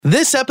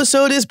This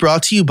episode is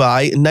brought to you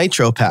by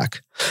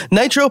NitroPack.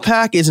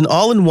 NitroPack is an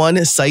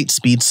all-in-one site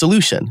speed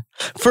solution.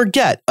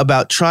 Forget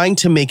about trying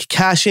to make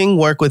caching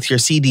work with your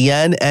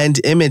CDN and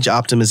image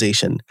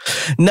optimization.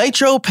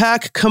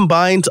 NitroPack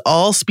combines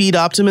all speed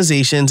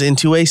optimizations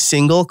into a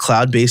single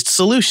cloud-based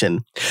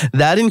solution.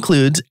 That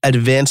includes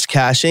advanced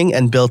caching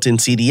and built-in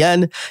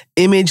CDN,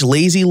 image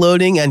lazy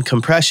loading and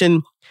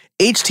compression,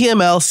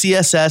 HTML,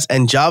 CSS,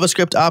 and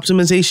JavaScript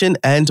optimization,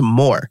 and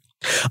more.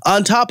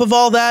 On top of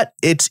all that,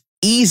 it's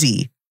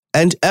easy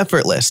and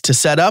effortless to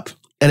set up,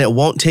 and it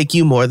won't take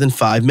you more than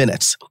 5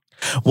 minutes.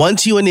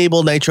 Once you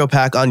enable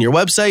NitroPack on your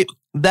website,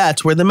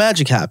 that's where the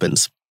magic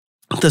happens.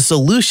 The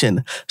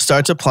solution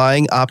starts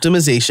applying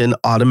optimization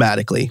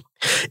automatically.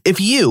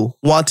 If you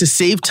want to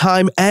save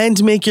time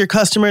and make your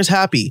customers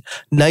happy,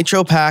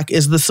 NitroPack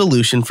is the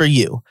solution for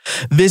you.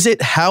 Visit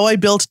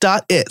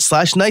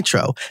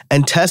howibuilt.it/nitro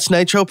and test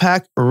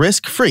NitroPack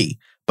risk-free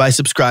by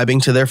subscribing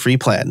to their free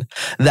plan.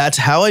 That's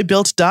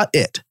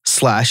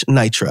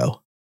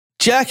howibuilt.it/nitro.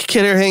 Jack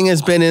Kitterhing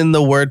has been in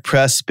the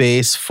WordPress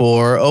space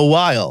for a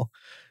while.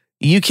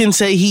 You can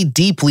say he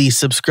deeply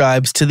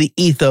subscribes to the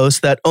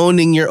ethos that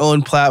owning your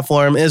own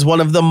platform is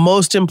one of the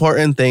most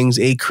important things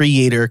a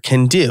creator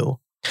can do.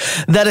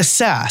 That a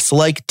SaaS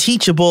like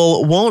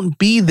Teachable won't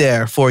be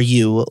there for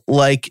you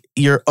like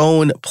your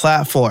own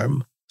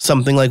platform,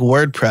 something like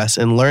WordPress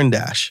and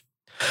LearnDash.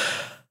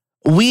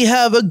 We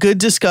have a good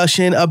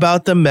discussion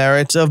about the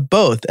merits of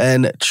both,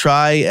 and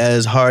try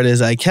as hard as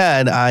I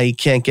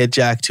can't get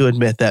Jack to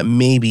admit that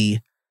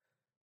maybe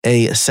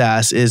a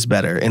SaaS is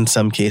better in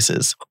some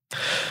cases.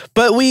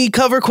 But we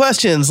cover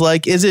questions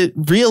like, is it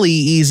really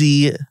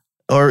easy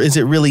or is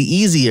it really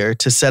easier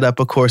to set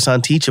up a course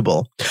on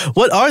Teachable?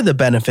 What are the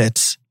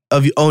benefits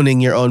of owning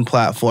your own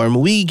platform?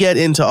 We get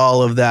into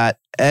all of that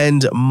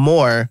and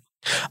more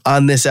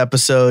on this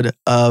episode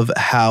of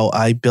How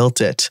I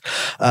Built It.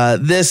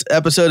 This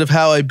episode of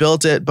How I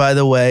Built It, by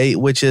the way,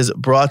 which is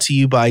brought to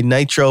you by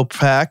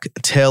NitroPack,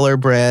 Taylor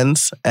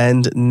Brands,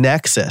 and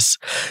Nexus.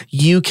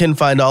 You can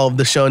find all of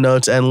the show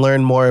notes and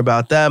learn more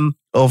about them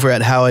over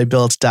at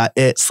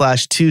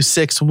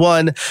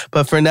howibuilt.it/261.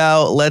 But for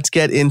now, let's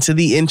get into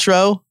the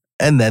intro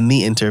and then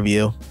the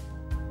interview.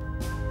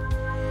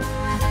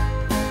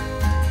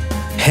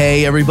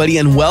 Hey, everybody,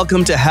 and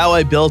welcome to How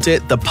I Built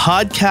It, the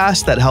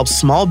podcast that helps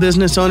small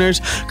business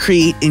owners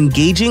create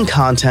engaging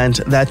content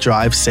that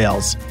drives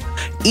sales.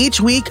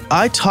 Each week,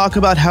 I talk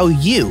about how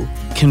you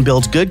can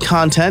build good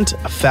content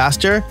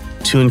faster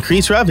to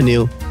increase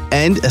revenue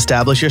and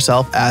establish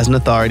yourself as an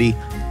authority.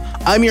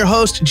 I'm your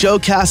host, Joe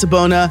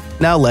Casabona.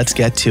 Now let's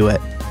get to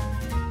it.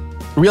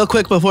 Real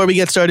quick before we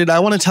get started, I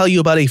want to tell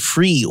you about a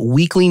free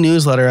weekly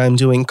newsletter I'm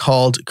doing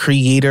called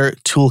Creator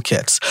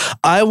Toolkits.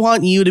 I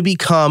want you to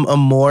become a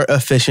more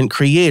efficient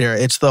creator.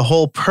 It's the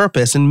whole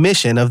purpose and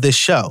mission of this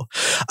show.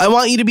 I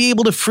want you to be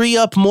able to free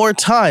up more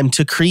time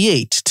to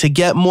create, to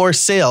get more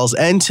sales,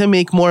 and to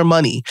make more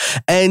money.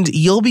 And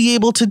you'll be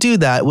able to do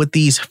that with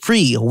these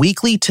free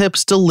weekly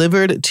tips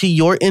delivered to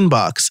your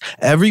inbox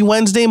every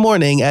Wednesday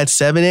morning at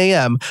 7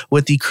 a.m.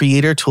 with the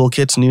Creator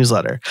Toolkits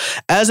newsletter.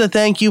 As a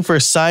thank you for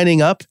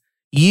signing up,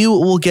 you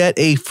will get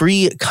a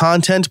free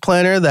content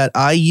planner that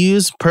I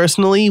use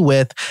personally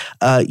with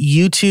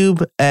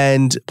YouTube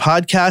and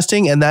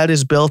podcasting, and that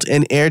is built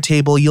in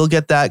Airtable. You'll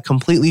get that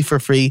completely for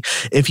free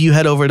if you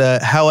head over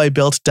to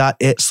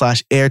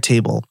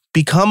howibuilt.it/Airtable.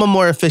 Become a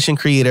more efficient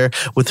creator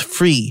with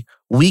free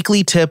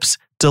weekly tips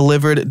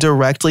delivered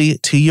directly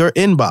to your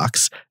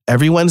inbox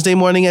every Wednesday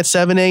morning at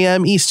 7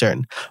 a.m.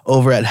 Eastern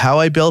over at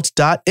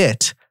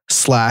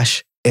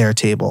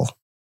howibuilt.it/Airtable.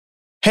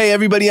 Hey,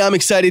 everybody, I'm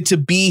excited to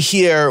be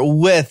here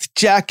with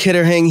Jack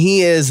Kitterhing.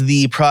 He is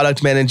the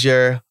product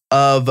manager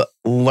of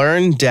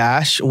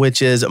LearnDash,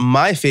 which is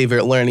my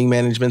favorite learning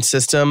management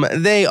system.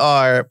 They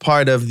are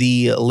part of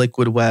the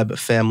Liquid Web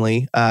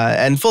family.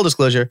 And full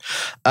disclosure,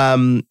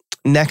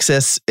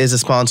 Nexus is a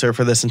sponsor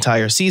for this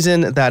entire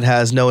season. That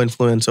has no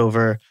influence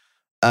over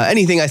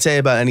anything I say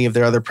about any of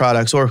their other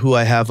products or who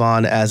I have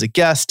on as a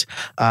guest.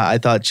 I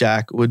thought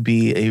Jack would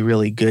be a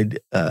really good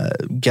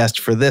guest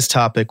for this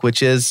topic,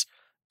 which is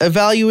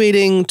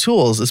evaluating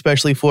tools,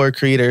 especially for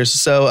creators.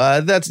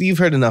 So you've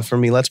heard enough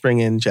from me. Let's bring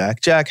in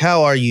Jack. Jack,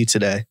 how are you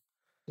today?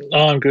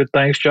 Oh, I'm good.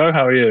 Thanks, Joe.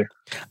 How are you?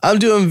 I'm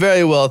doing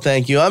very well,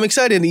 thank you. I'm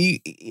excited.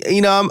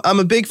 I'm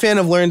a big fan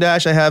of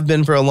LearnDash. I have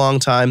been for a long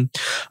time.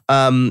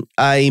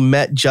 I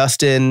met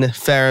Justin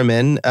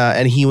Ferriman,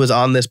 and he was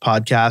on this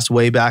podcast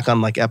way back on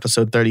like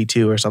episode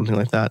 32 or something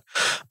like that.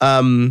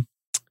 And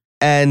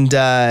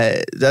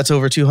that's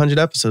over 200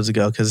 episodes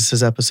ago because this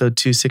is episode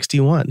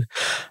 261.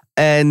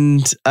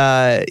 And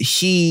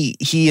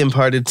he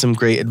imparted some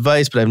great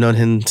advice, but I've known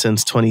him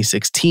since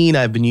 2016.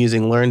 I've been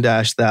using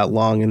LearnDash that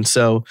long. And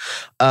so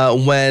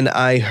when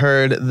I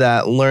heard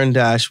that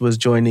LearnDash was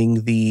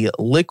joining the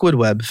Liquid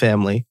Web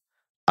family,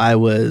 I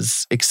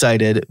was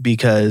excited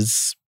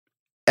because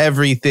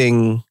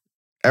everything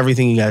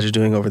you guys are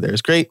doing over there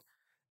is great.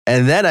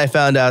 And then I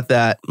found out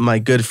that my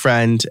good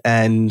friend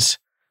and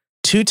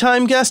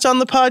two-time guest on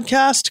the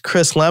podcast,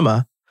 Chris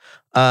Lemma,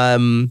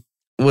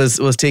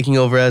 was taking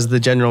over as the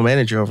general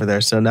manager over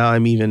there. So now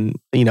I'm even,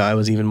 I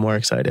was even more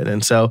excited.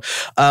 And so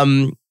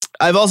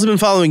I've also been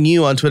following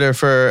you on Twitter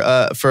for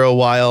a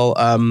while.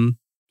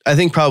 I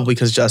think probably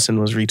because Justin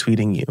was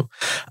retweeting you,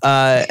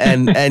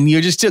 and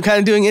you're just still kind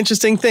of doing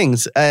interesting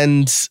things.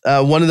 And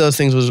one of those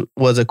things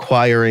was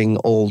acquiring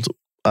old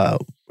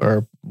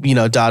 .org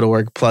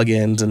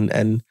plugins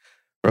and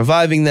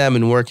reviving them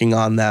and working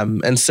on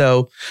them. And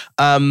so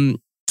I'm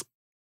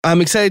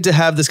excited to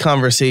have this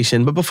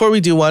conversation. But before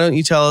we do, why don't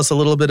you tell us a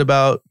little bit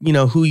about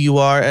who you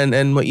are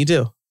and what you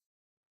do?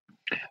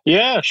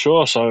 Yeah,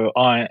 sure. So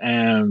I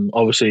am,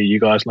 obviously, you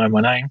guys know my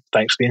name.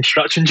 Thanks for the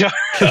introduction, Joe.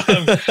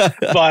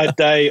 By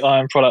day,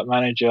 I'm product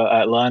manager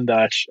at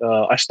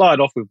LearnDash. I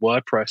started off with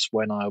WordPress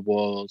when I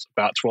was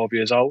about 12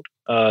 years old.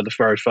 The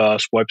very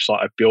first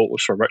website I built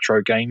was for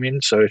retro gaming.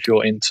 So if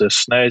you're into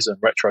SNES and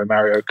retro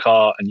Mario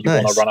Kart and you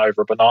want to run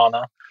over a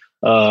banana,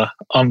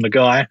 I'm the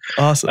guy.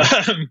 Awesome.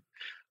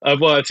 I've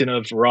worked in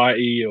a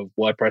variety of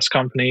WordPress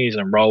companies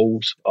and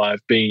roles. I've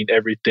been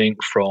everything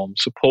from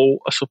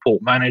a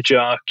support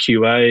manager,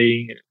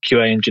 QA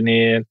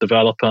engineer,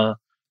 developer,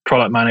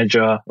 product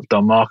manager. I've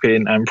done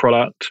marketing and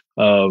product.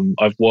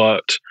 I've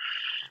worked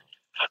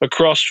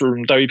across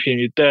from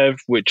WP Dev,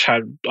 which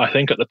had, I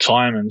think at the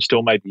time and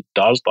still maybe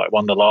does, like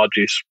one of the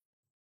largest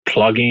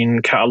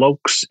plugin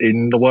catalogs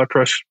in the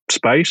WordPress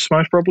space,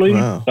 most probably.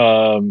 Wow.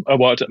 I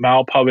worked at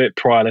Mailpoet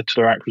prior to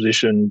their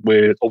acquisition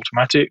with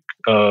Automattic.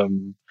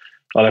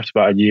 I left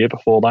about a year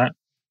before that.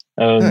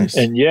 Nice.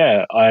 And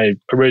yeah, I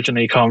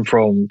originally come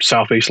from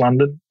Southeast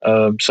London.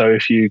 So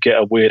if you get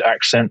a weird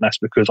accent, that's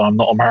because I'm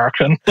not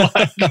American. That's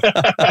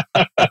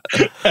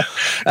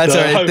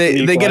all right.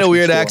 They get a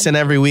weird accent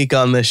every week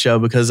on this show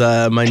because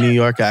my New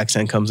York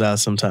accent comes out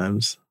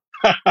sometimes.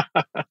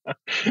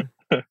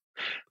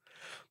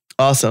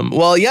 Awesome.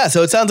 Well, yeah.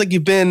 So it sounds like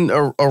you've been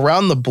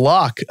around the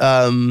block,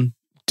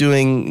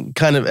 doing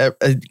kind of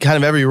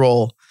every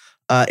role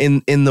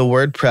in the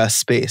WordPress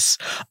space.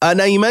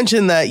 Now you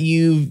mentioned that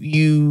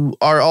you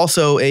are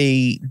also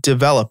a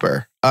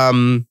developer.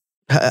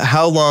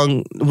 How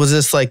long was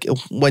this? Like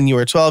when you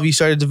were 12, you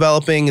started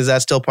developing? Is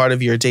that still part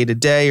of your day to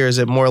day, or is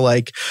it more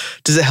like,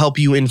 does it help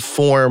you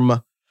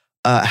inform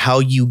how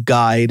you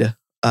guide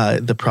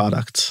the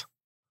product?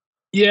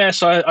 Yeah,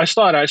 so I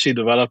started actually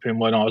developing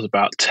when I was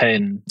about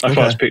 10. I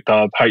first picked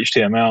up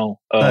HTML,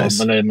 nice.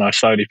 And then I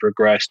slowly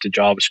progressed to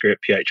JavaScript,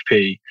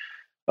 PHP.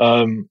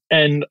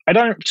 And I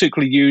don't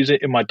particularly use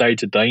it in my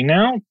day-to-day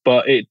now,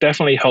 but it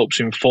definitely helps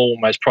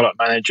inform as product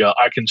manager.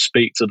 I can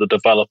speak to the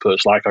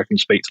developers like I can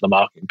speak to the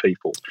marketing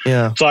people.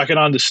 Yeah. So I can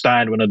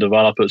understand when a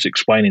developer's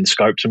explaining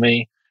scope to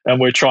me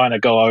and we're trying to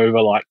go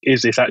over like,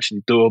 is this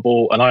actually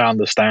doable? And I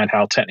understand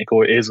how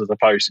technical it is as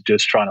opposed to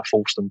just trying to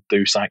force them to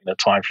do something in a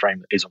time frame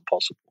that isn't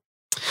possible.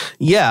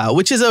 Yeah,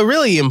 which is a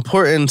really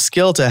important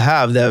skill to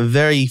have that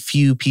very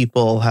few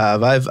people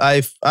have.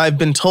 I've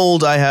been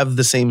told I have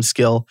the same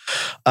skill,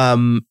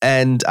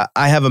 and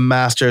I have a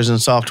master's in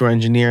software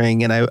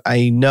engineering, and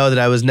I know that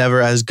I was never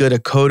as good a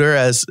coder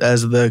as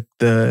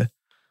the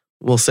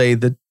we'll say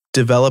the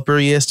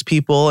developeriest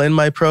people in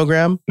my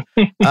program.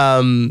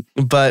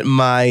 But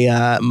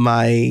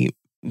my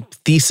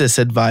thesis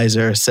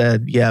advisor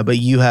said, yeah, but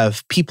you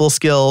have people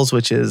skills,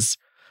 which is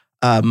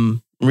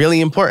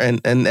really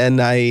important,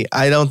 and I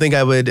don't think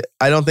I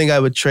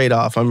would trade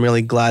off. I'm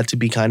really glad to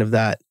be kind of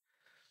that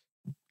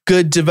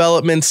good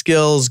development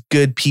skills,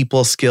 good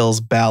people skills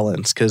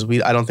balance, because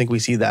I don't think we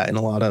see that in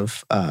a lot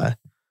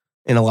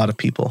of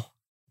people.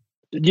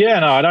 Yeah,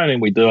 no, I don't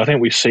think we do. I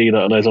think we see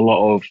that there's a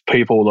lot of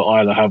people that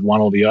either have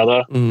one or the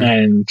other,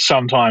 and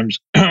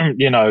sometimes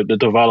the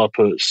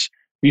developers.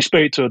 You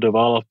speak to a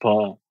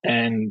developer,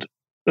 and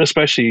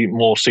especially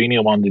more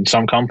senior ones in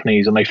some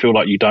companies, and they feel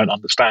like you don't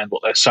understand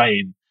what they're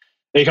saying.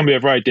 It can be a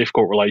very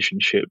difficult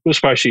relationship,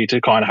 especially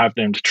to kind of have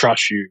them to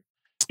trust you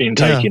in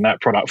taking that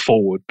product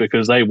forward,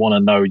 because they want to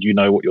know you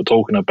know what you're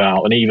talking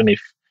about. And even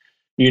if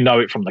you know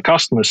it from the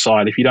customer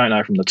side, if you don't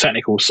know from the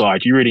technical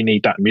side, you really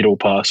need that middle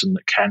person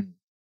that can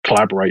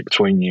collaborate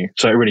between you.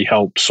 So it really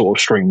helps sort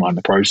of streamline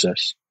the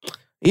process.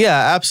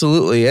 Yeah,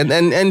 absolutely.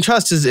 And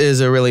trust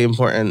is a really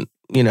important,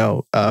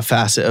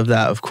 facet of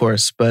that, of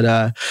course.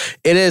 But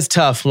it is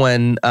tough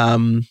when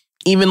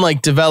even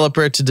like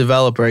developer to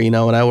developer, when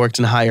I worked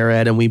in higher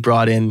ed and we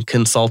brought in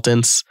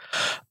consultants,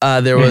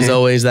 there was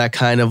always that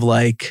kind of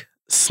like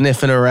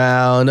sniffing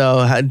around.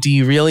 Oh, do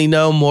you really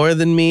know more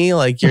than me?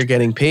 Like you're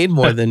getting paid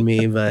more than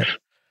me. But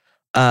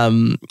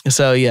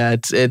so yeah,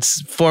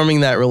 it's forming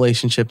that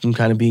relationship and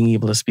kind of being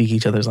able to speak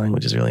each other's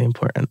language is really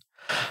important.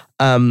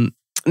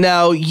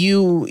 Now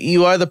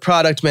you are the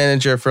product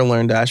manager for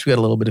LearnDash. We got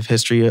a little bit of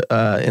history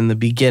in the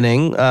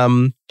beginning.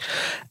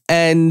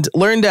 And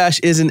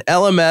LearnDash is an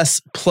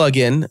LMS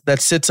plugin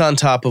that sits on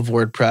top of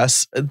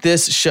WordPress.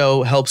 This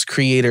show helps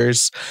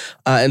creators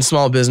and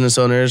small business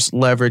owners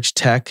leverage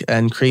tech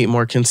and create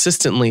more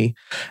consistently.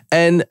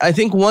 And I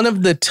think one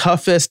of the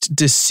toughest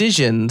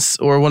decisions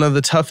or one of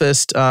the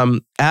toughest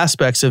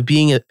aspects of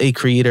being a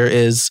creator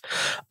is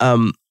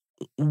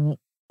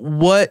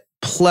what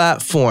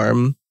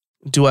platform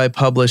do I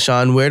publish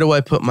on? Where do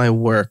I put my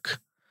work?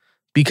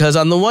 Because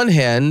on the one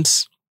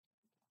hand,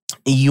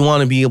 you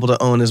want to be able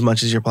to own as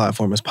much as your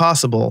platform as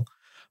possible.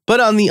 But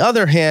on the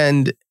other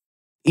hand,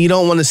 you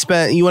want to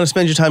spend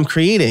your time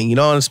creating. You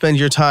don't want to spend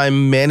your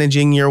time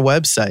managing your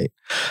website.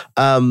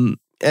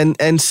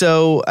 And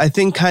so I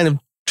think kind of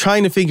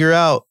trying to figure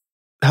out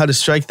how to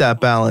strike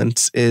that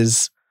balance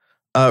is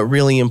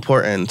really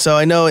important. So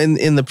I know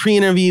in the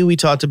pre-interview, we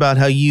talked about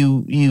how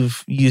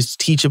you've used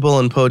Teachable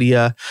and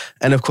Podia,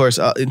 and of course,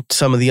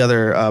 some of the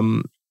other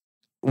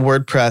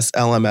WordPress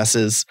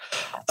LMSs.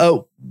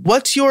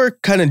 What's your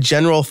kind of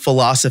general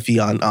philosophy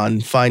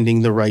on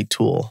finding the right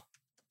tool?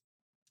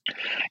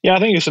 Yeah, I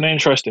think it's an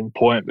interesting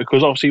point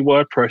because obviously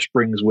WordPress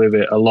brings with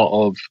it a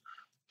lot of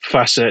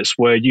facets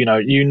where,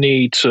 you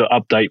need to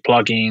update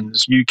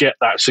plugins. You get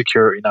that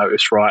security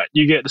notice, right?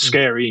 You get the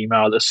scary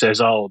email that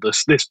says, oh,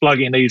 this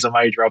plugin needs a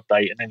major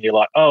update. And then you're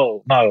like,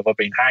 oh, no, have I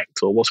been hacked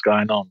or what's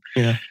going on?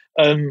 Yeah.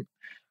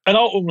 And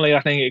ultimately,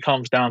 I think it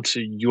comes down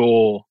to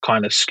your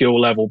kind of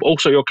skill level, but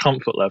also your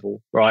comfort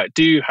level, right?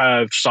 Do you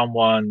have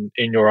someone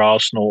in your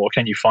arsenal or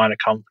can you find a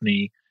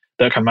company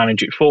that can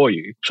manage it for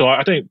you? So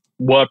I think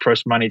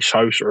WordPress managed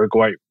hosts are a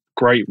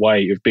great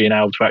way of being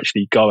able to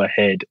actually go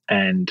ahead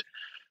and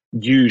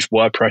use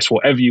WordPress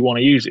whatever you want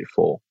to use it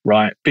for,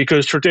 right?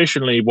 Because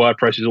traditionally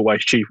WordPress is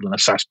always cheaper than a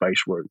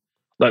SaaS-based route.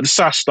 Like the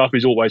SaaS stuff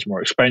is always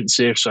more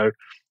expensive. So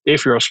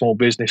if you're a small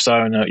business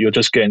owner, you're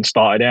just getting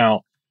started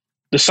out,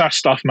 the SaaS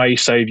stuff may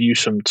save you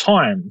some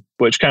time,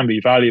 which can be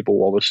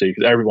valuable, obviously,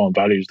 because everyone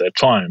values their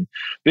time.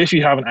 But if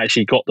you haven't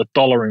actually got the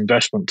dollar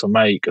investment to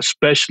make,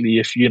 especially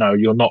if,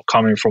 you're not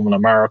coming from an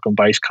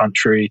American-based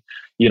country,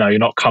 you're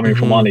not coming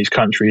from one of these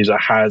countries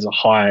that has a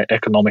high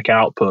economic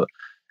output,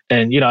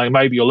 and,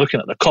 maybe you're looking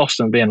at the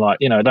cost and being like,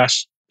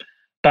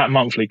 that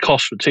monthly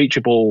cost for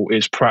Teachable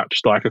is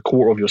perhaps like a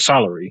quarter of your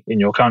salary in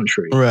your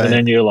country. Right. And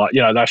then you're like,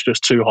 that's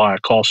just too high a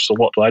cost. So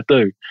what do I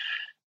do?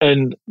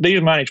 And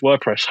these managed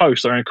WordPress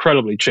hosts are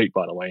incredibly cheap,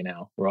 by the way,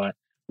 now, right?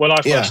 When I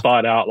first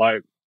started out,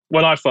 like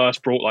when I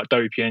first brought like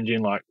WP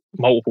Engine like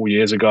multiple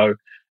years ago,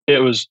 it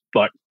was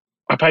like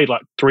I paid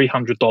like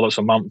 $300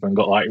 a month and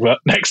got like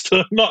next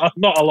to not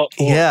a lot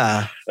for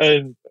it.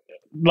 And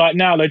like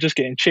now they're just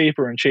getting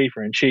cheaper and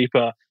cheaper and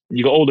cheaper. And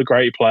you got all the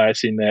great players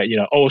in there.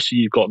 Also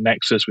you've got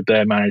Nexus with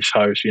their managed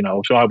hosts.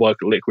 So I work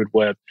at Liquid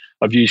Web.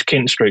 I've used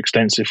Kinsta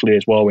extensively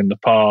as well in the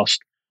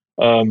past.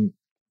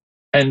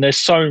 And there's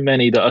so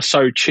many that are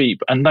so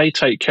cheap and they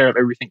take care of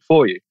everything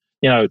for you.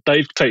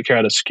 They take care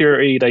of the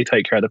security. They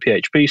take care of the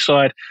PHP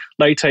side.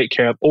 They take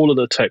care of all of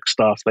the tech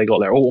stuff. They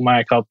got their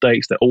automatic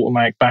updates, their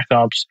automatic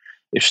backups.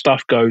 If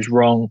stuff goes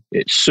wrong,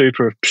 it's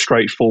super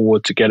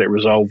straightforward to get it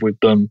resolved with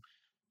them.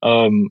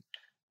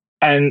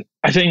 And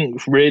I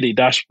think really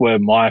that's where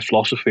my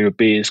philosophy would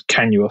be is,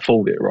 can you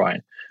afford it,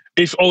 right?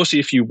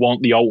 If you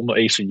want the ultimate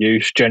ease of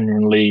use,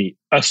 generally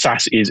a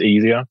SaaS is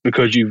easier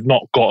because you've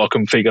not got to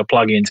configure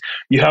plugins.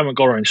 You haven't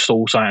got to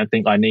install something and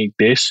think I need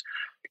this.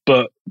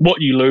 But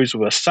what you lose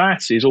with a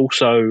SaaS is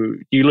also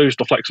you lose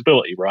the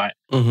flexibility, right?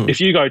 Mm-hmm. If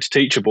you go to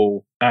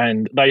Teachable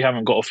and they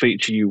haven't got a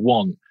feature you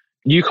want,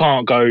 you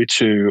can't go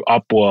to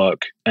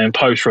Upwork and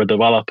post for a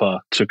developer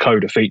to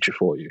code a feature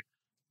for you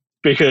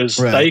because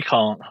they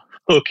can't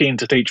hook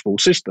into Teachable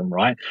system,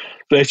 right?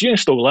 But if you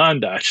install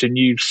LearnDash and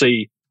you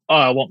see, oh,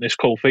 I want this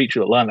cool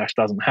feature that LearnDash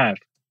doesn't have,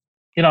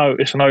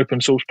 it's an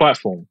open source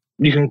platform.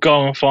 You can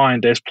go and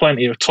find, there's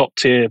plenty of top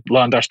tier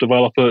LearnDash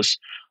developers.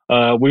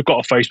 We've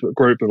got a Facebook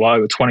group of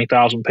over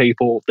 20,000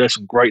 people. There's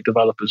some great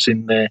developers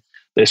in there.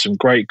 There's some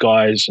great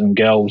guys and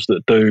girls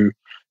that do,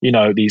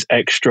 these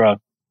extra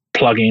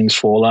plugins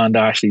for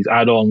LearnDash, these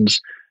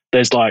add-ons.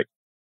 There's like,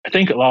 I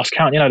think at last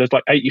count, there's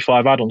like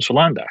 85 add-ons for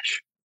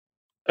LearnDash.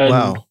 And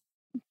wow.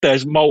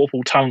 There's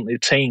multiple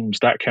talented teams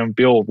that can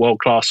build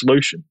world-class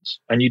solutions,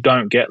 and you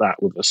don't get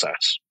that with the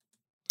SaaS.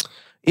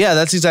 Yeah,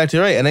 that's exactly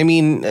right. And I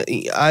mean,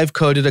 I've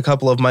coded a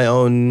couple of my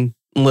own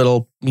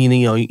little,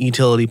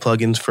 utility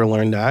plugins for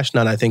LearnDash.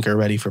 None I think are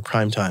ready for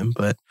prime time,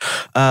 but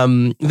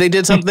they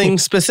did something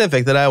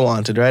specific that I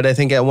wanted, right? I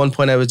think at one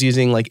point I was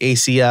using like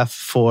ACF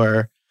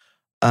for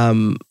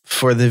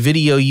the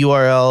video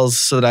URLs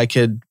so that I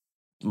could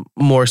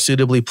more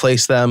suitably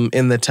place them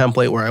in the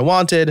template where I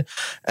wanted.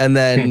 And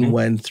then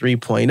when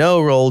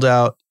 3.0 rolled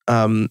out,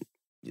 the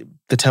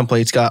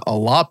templates got a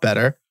lot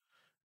better.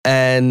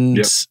 And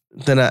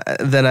then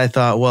I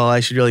thought, well,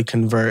 I should really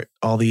convert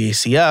all the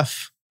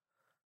ACF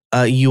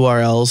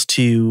URLs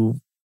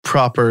to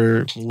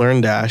proper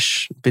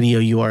LearnDash video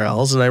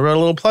URLs. And I wrote a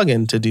little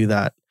plugin to do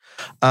that.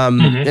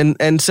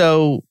 And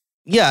so,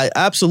 yeah,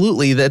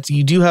 absolutely. That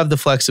you do have the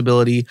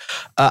flexibility.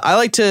 I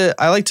like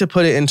to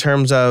put it in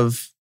terms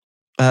of,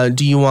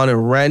 do you want to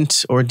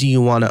rent or do you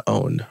want to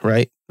own,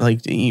 right? Like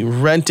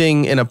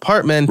renting an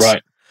apartment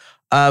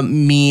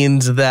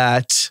means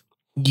that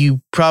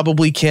you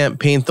probably can't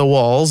paint the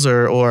walls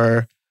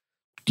or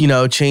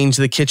change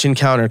the kitchen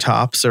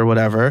countertops or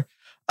whatever.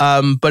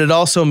 But it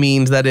also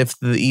means that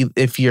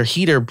if your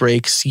heater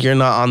breaks, you're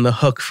not on the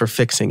hook for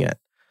fixing it.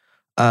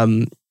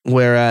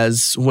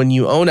 Whereas when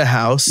you own a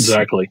house,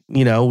 exactly,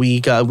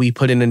 we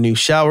put in a new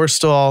shower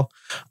stall,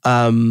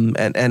 and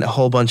a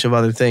whole bunch of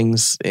other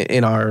things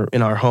in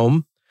our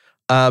home.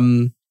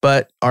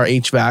 But our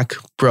HVAC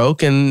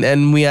broke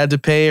and we had to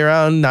pay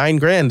around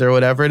 $9,000 or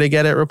whatever to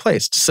get it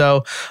replaced.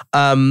 So,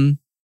 so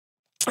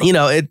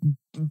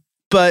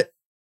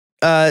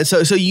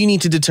you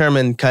need to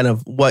determine kind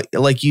of what,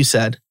 like you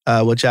said,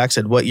 what Jack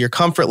said, what your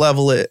comfort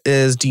level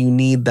is. Do you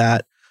need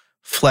that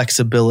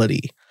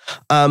flexibility?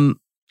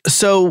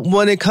 So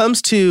when it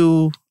comes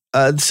to,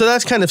 so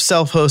that's kind of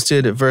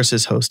self-hosted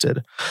versus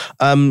hosted.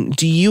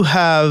 Do you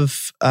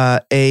have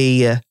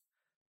a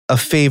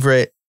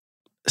favorite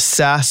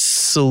SaaS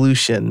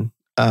solution?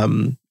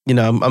 I'm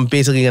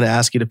basically going to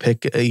ask you to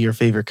pick your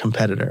favorite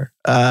competitor.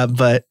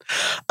 But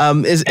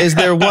is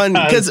there one?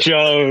 Because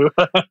Joe,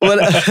 what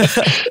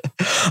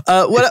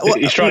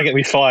he's trying to get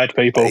me fired,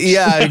 people.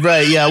 Yeah,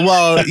 right. Yeah.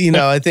 Well,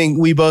 I think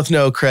we both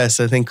know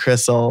Chris. I think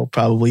Chris will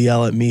probably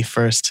yell at me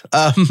first.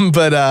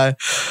 But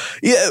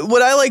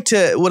what I like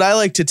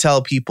to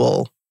tell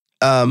people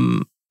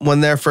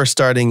when they're first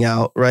starting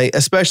out, right,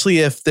 especially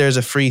if there's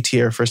a free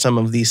tier for some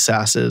of these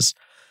SaaSes,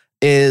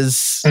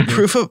 is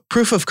proof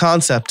of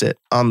concept it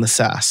on the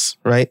SaaS,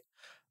 right?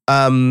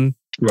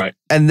 Right.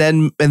 And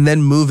then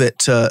move it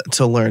to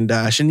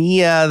LearnDash. And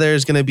yeah,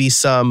 there's going to be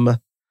some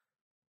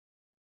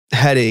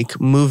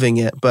headache moving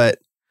it, but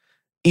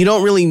you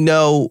don't really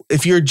know.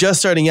 If you're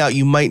just starting out,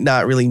 you might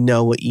not really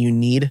know what you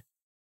need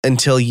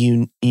until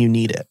you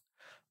need it.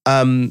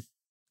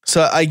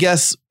 So I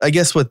guess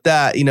with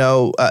that,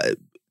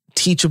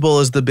 Teachable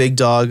is the big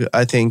dog,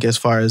 I think, as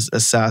far as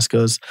SaaS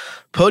goes.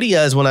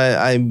 Podia is one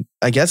I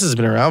guess has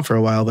been around for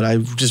a while, but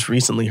I've just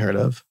recently heard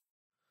of.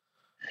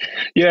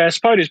 Yeah,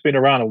 Podia's been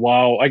around a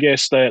while. I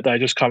guess they're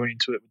just coming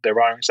into it with their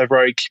own. They're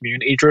very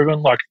community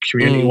driven, like a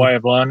community way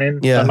of learning.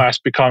 Yeah. And that's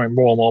becoming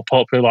more and more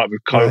popular, like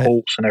with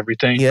cohorts and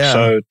everything. Yeah.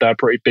 So they're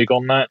pretty big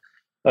on that.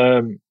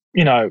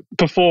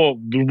 Before,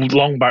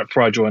 long back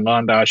before I joined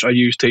LearnDash, I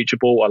used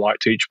Teachable. I like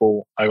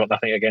Teachable. I got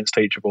nothing against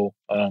Teachable.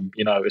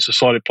 It's a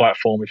solid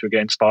platform if you're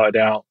getting started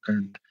out.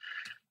 And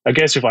I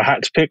guess if I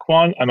had to pick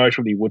one, I most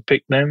probably would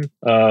pick them.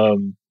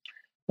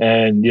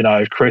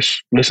 If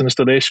Chris listens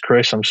to this,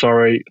 Chris, I'm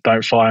sorry,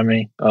 don't fire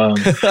me. I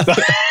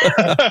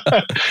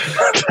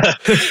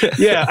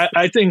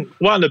think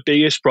one of the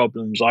biggest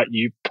problems, like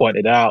you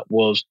pointed out,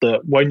 was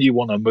that when you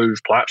want to move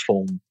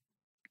platform,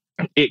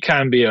 it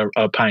can be a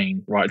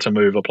pain, right, to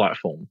move a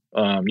platform.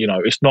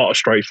 It's not a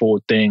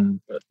straightforward thing.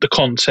 The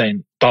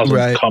content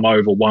doesn't come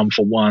over one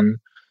for one.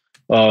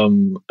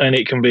 And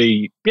it can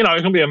be,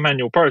 a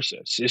manual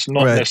process. It's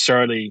not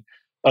necessarily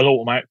an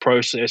automatic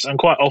process. And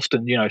quite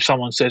often,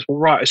 someone says, well,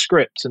 write a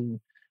script. And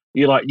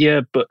you're like,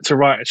 yeah, but to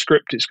write a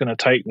script, it's going to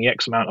take me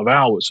X amount of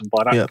hours. And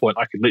by that point,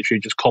 I could literally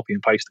just copy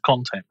and paste the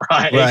content,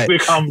 right? It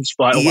becomes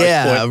like,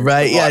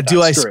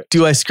 Do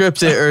I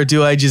script it or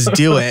do I just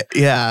do it?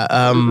 Yeah.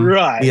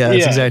 Right. Yeah,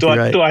 that's exactly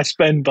right. Do I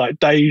spend like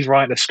days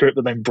writing a script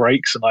that then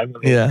breaks? And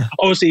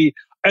obviously,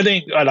 I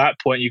think at that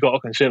point, you've got to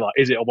consider, like,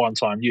 is it a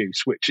one-time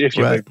use? Which, if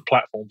you move the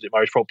platforms, it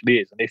most probably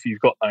is. And if you've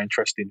got no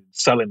interest in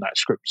selling that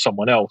script to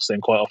someone else,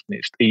 then quite often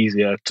it's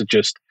easier to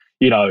just,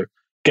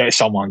 get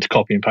someone to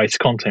copy and paste the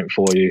content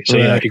for you. So,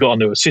 if you've got a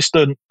new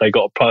assistant, they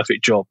got a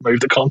perfect job. Move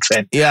the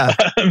content. Yeah.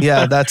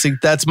 Yeah. That's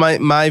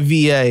my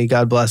VA.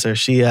 God bless her.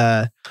 She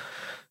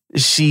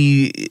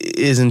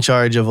is in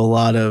charge of a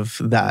lot of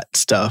that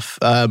stuff.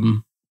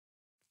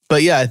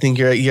 But yeah, I think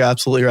you're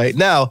absolutely right.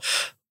 Now,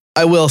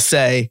 I will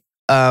say,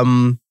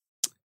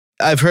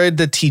 I've heard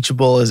that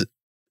Teachable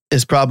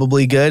is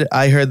probably good.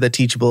 I heard that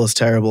Teachable is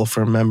terrible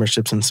for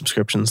memberships and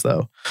subscriptions,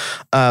 though.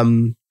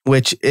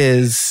 Which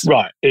is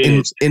right.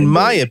 In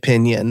my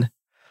opinion,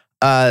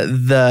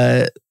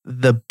 the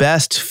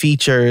best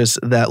features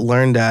that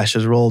LearnDash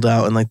has rolled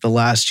out in like the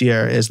last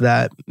year is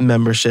that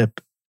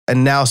membership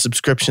and now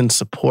subscription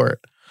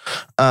support.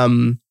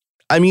 I'm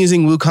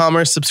using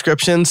WooCommerce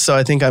subscriptions, so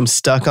I think I'm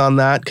stuck on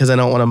that because I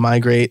don't want to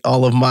migrate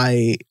all of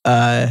my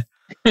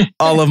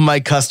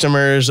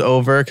customers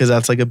over because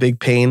that's like a big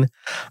pain.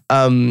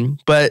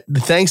 But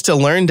thanks to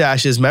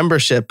LearnDash's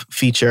membership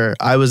feature,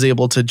 I was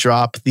able to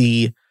drop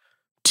the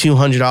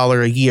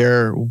 $200 a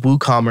year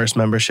WooCommerce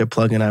membership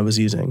plugin I was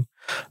using.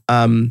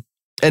 And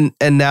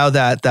now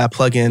that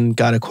plugin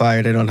got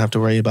acquired, I don't have to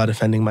worry about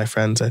offending my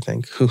friends, I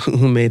think,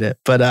 who made it.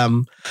 But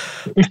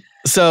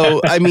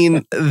so, I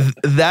mean,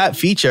 that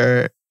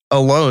feature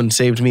alone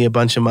saved me a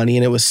bunch of money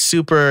and it was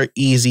super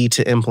easy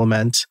to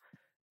implement.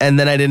 And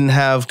then I didn't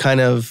have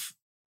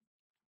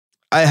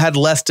I had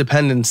less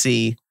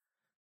dependency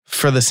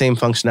for the same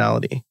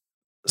functionality.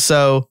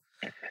 So,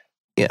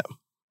 yeah.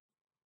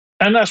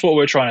 And that's what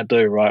we're trying to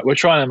do, right? We're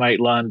trying to make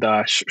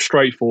LearnDash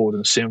straightforward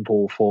and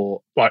simple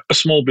for like a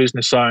small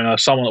business owner,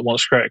 someone that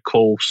wants to create a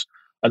course,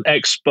 an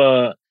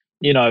expert,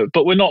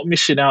 but we're not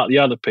missing out the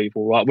other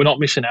people, right? We're not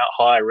missing out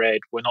higher ed.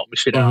 We're not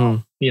missing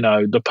out,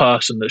 the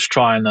person that's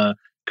trying to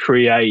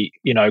create,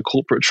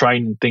 corporate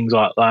training, things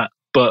like that.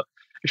 But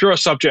if you're a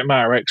subject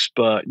matter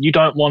expert, you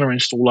don't want to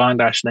install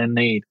LearnDash and then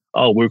need,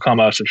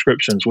 WooCommerce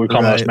subscriptions,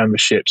 WooCommerce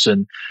memberships.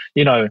 And,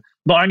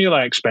 not only are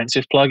they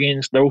expensive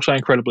plugins, they're also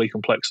incredibly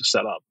complex to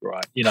set up,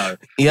 right?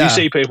 You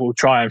see people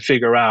try and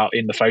figure out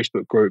in the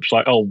Facebook groups,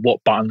 like,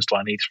 what buttons do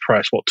I need to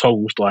press? What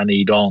toggles do I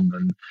need on?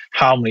 And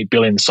how many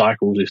billing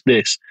cycles is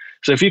this?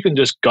 So if you can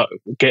just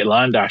get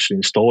LearnDash and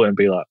install it and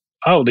be like,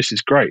 this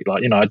is great.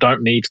 Like, I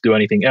don't need to do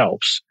anything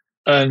else.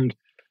 And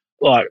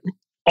like,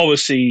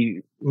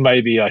 obviously,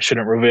 maybe I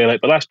shouldn't reveal it,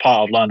 but that's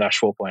part of LearnDash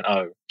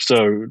 4.0.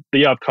 So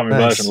the upcoming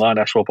version,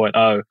 LearnDash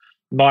 4.0,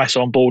 nice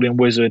onboarding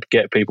wizard,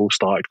 get people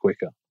started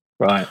quicker,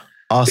 right?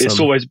 Awesome. It's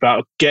always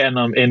about getting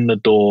them in the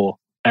door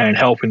and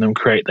helping them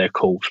create their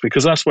course,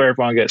 because that's where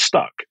everyone gets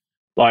stuck.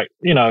 Like,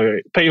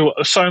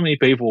 so many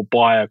people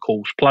buy a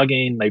course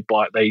plugin,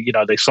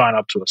 they sign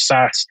up to a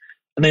SaaS,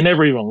 and they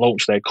never even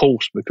launch their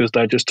course because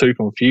they're just too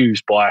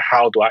confused by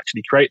how to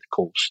actually create the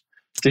course.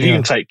 So if you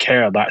can take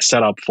care of that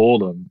setup for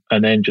them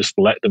and then just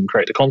let them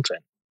create the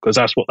content, because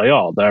that's what they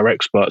are. They're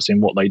experts in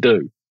what they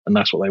do, and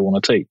that's what they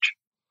want to teach.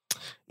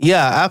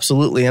 Yeah,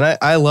 absolutely. And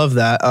I love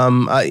that.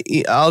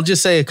 I'll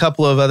just say a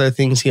couple of other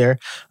things here.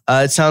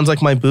 It sounds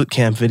like my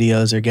bootcamp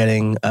videos are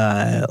getting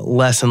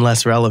less and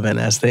less relevant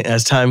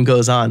as time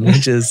goes on,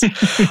 which is...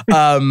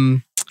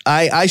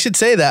 I should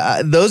say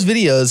that those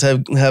videos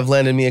have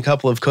landed me a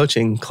couple of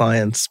coaching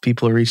clients.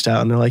 People have reached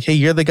out and they're like, "Hey,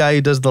 you're the guy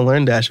who does the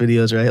LearnDash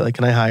videos, right? Like,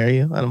 can I hire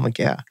you?" And I'm like,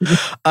 "Yeah."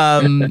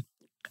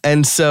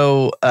 And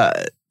so,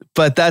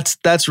 but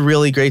that's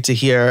really great to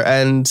hear.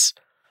 And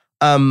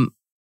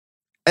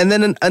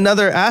then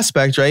another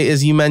aspect, right,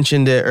 is you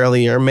mentioned it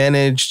earlier,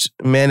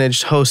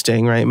 managed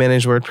hosting, right?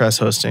 Managed WordPress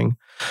hosting.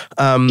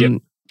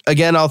 Yep.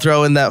 Again, I'll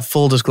throw in that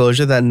full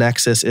disclosure that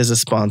Nexus is a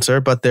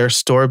sponsor, but their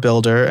Store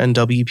Builder and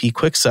WP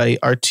QuickSite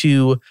are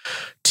two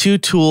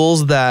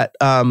tools that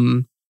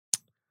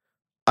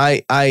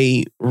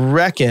I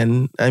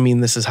reckon, I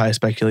mean, this is high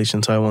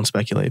speculation, so I won't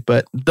speculate,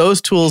 but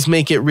those tools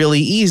make it really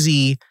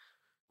easy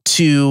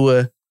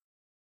to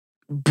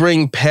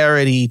bring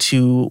parity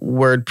to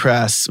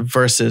WordPress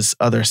versus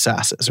other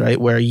SaaSes,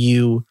 right? Where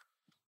you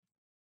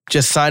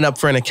just sign up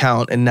for an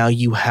account and now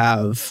you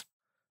have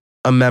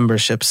a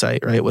membership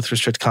site, right, with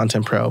Restrict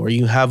Content Pro, or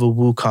you have a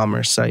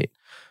WooCommerce site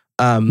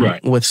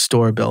with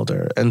Store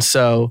Builder. And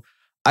so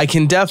I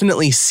can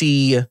definitely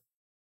see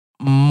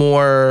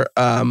more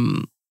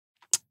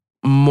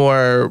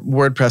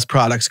WordPress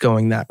products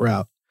going that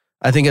route.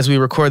 I think as we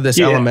record this,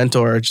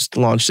 Elementor just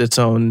launched its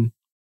own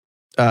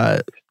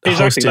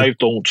exactly. They've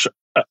launched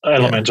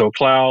Elementor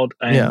Cloud.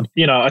 And,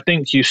 I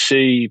think you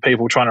see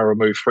people trying to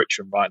remove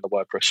friction right in the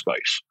WordPress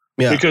space.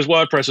 Yeah. Because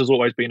WordPress has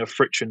always been a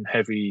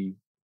friction-heavy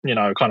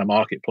kind of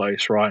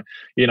marketplace, right?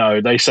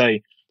 They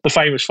say the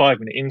famous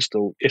 5-minute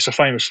install, it's a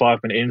famous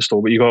 5-minute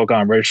install, but you got to go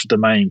and register the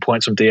domain,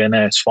 point some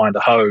DNS, find a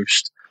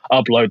host,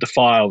 upload the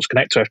files,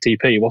 connect to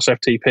FTP. What's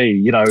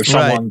FTP?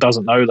 Someone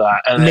doesn't know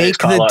that. And make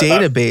the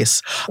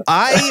database.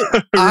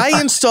 I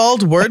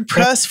installed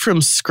WordPress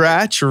from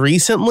scratch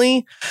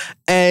recently,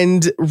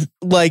 and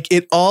like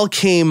it all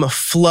came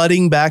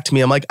flooding back to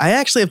me. I'm like, I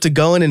actually have to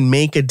go in and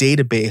make a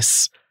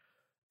database.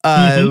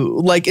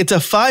 Like it's a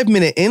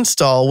 5-minute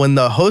install when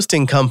the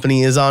hosting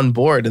company is on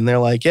board and they're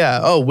like,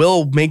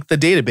 we'll make the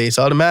database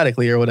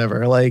automatically or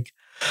whatever. Like,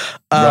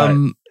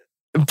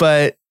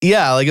 but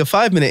yeah, like a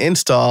 5-minute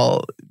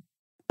install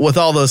with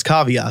all those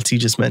caveats you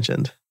just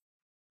mentioned.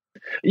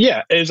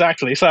 Yeah,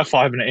 exactly. It's that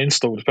 5-minute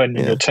install,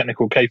 depending on your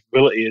technical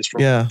capability, is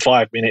from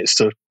 5 minutes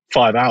to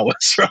 5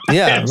 hours. Right?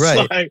 Yeah,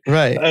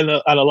 right. And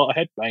a lot of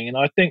headbanging. And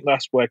I think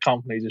that's where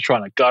companies are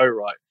trying to go,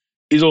 right,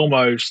 is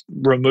almost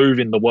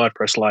removing the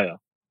WordPress layer.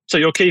 So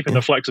you're keeping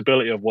the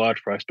flexibility of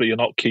WordPress, but you're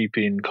not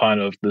keeping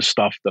kind of the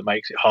stuff that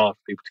makes it hard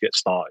for people to get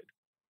started.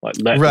 Like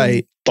let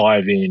them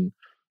dive in.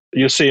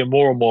 You're seeing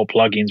more and more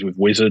plugins with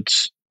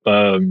wizards.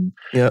 And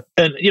I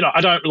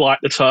don't like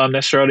the term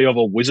necessarily of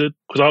a wizard,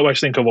 because I always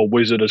think of a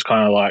wizard as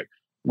kind of like,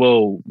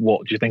 well,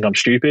 what do you think I'm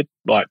stupid?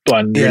 Like, do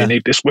I really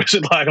need this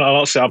wizard? Like, I'll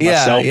not set up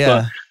myself.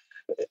 But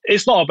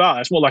it's not about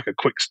that. It's more like a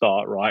quick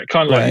start, right?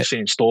 Kind of like you see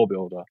in Store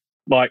Builder.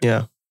 Like,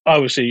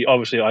 obviously,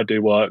 I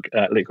do work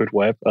at Liquid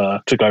Web,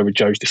 to go with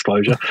Joe's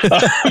disclosure.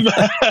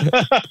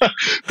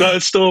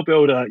 But Store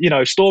Builder,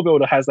 Store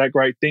Builder has that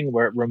great thing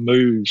where it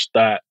removes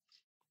that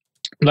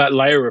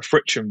layer of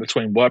friction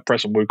between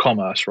WordPress and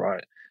WooCommerce,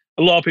 right?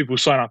 A lot of people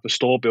sign up for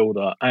Store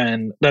Builder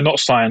and they're not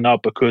signing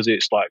up because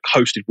it's like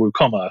hosted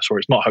WooCommerce or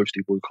it's not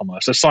hosted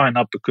WooCommerce. They're signing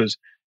up because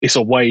it's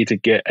a way to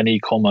get an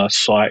e-commerce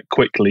site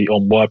quickly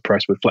on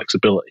WordPress with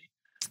flexibility.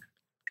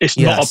 It's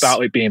not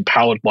about it being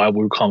powered by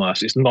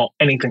WooCommerce. It's not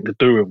anything to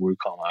do with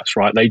WooCommerce,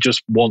 right? They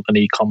just want an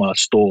e-commerce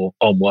store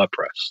on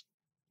WordPress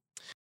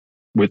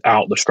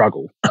without the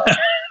struggle.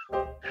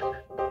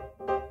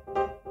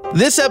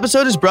 This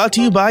episode is brought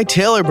to you by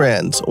Tailor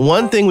Brands.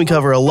 One thing we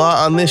cover a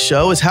lot on this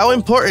show is how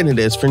important it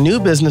is for new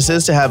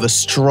businesses to have a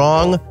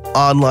strong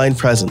online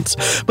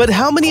presence. But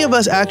how many of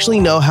us actually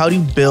know how to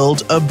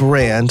build a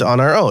brand on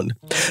our own?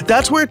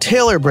 That's where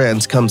Tailor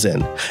Brands comes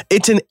in.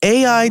 It's an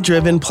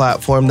AI-driven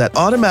platform that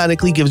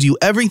automatically gives you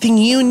everything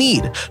you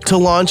need to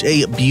launch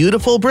a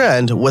beautiful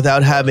brand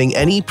without having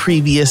any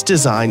previous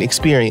design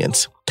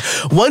experience.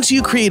 Once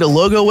you create a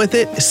logo with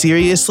it,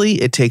 seriously,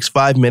 it takes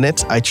 5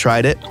 minutes. I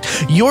tried it.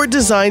 Your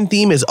design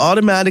theme is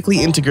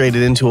automatically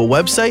integrated into a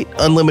website,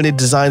 unlimited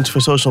designs for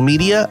social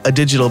media, a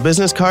digital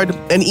business card,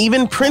 and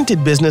even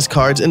printed business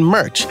cards and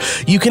merch.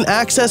 You can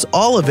access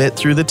all of it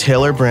through the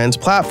Tailor Brands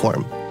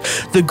platform.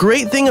 The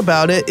great thing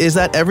about it is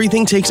that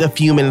everything takes a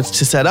few minutes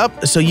to set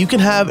up, so you can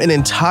have an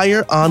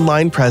entire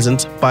online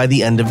presence by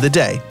the end of the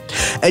day.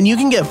 And you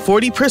can get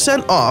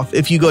 40% off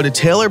if you go to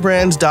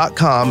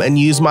tailorbrands.com and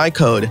use my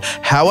code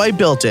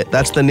HowIBuiltIt.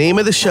 That's the name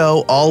of the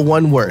show, all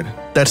one word.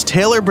 That's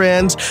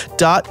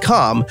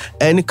tailorbrands.com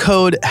and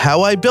code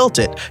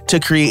HowIBuiltIt to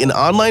create an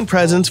online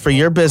presence for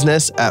your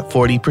business at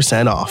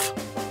 40% off.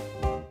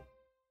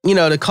 You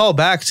know, to call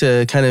back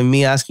to kind of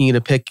me asking you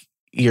to pick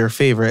your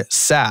favorite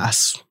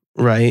SaaS,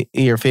 right?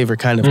 Your favorite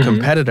kind of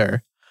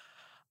competitor.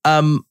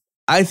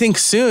 I think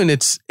soon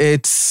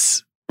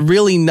it's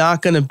really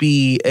not going to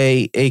be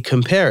a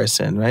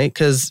comparison, right?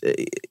 Because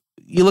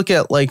you look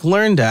at like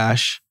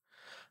LearnDash,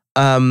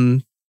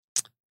 I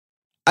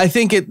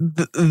think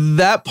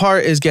that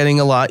part is getting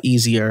a lot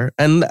easier,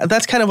 and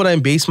that's kind of what I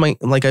base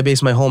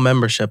my whole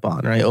membership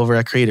on, right? Over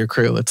at Creator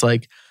Crew, it's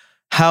like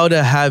how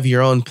to have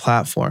your own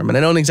platform, and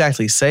I don't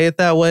exactly say it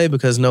that way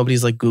because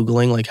nobody's like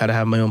Googling like how to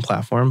have my own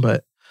platform,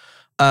 but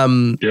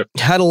how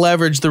to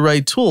leverage the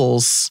right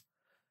tools.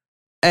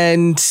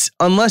 And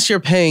unless you're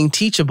paying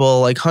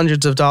Teachable like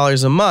hundreds of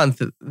dollars a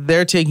month,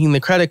 they're taking the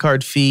credit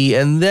card fee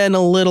and then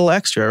a little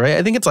extra, right?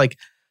 I think it's like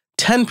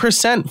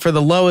 10% for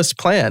the lowest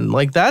plan.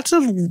 Like that's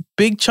a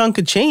big chunk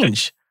of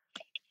change.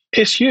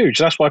 It's huge.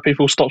 That's why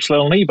people stop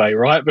selling on eBay,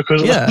 right?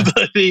 Because of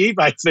the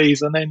eBay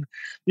fees. And then,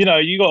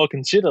 you got to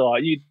consider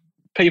like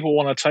people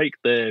want to take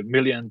their $1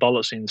 million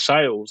in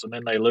sales and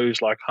then they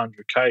lose like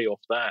 100K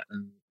off that.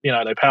 And,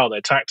 they pay all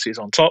their taxes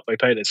on top, they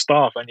pay their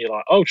staff, and you're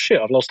like, oh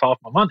shit, I've lost half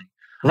my money.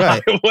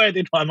 Right. Where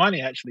did my money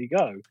actually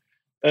go?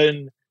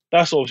 And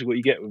that's obviously what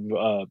you get with,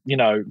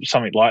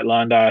 something like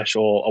LearnDash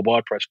or a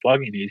WordPress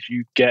plugin is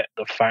you get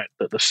the fact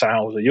that the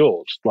sales are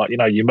yours. Like,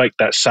 you make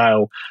that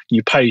sale,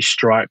 you pay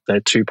Stripe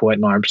their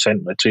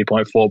 2.9%, their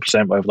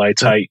 2.4%, whatever they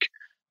take.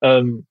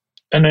 And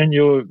then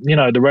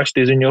the rest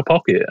is in your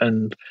pocket.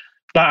 And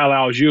that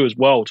allows you as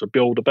well to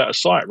build a better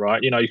site,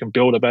 right? You can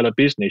build a better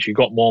business. You've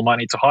got more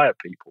money to hire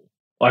people.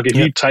 Like if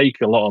you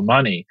take a lot of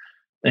money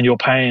and you're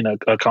paying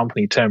a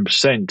company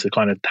 10% to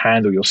kind of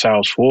handle your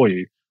sales for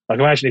you, like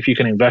imagine if you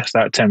can invest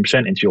that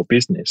 10% into your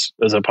business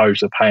as opposed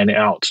to paying it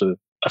out to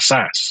a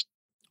SaaS.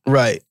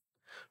 Right.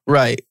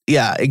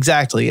 Yeah,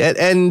 exactly.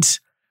 And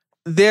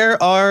there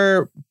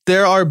are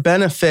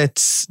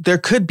benefits. There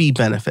could be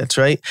benefits,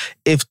 right?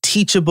 If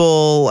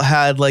Teachable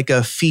had like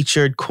a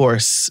featured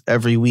course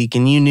every week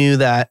and you knew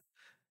that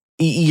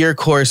your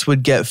course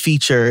would get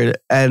featured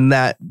and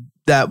that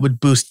would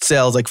boost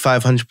sales like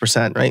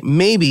 500%, right?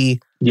 Maybe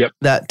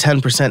that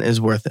 10% is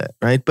worth it,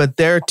 right? But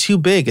they're too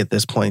big at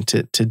this point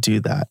to do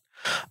that.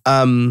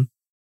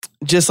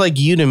 Just like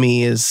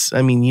Udemy is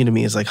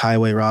like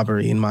highway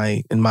robbery in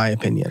my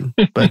opinion,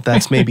 but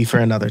that's maybe for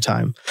another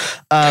time.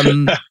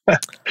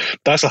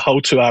 That's a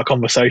whole 2-hour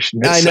conversation.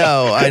 I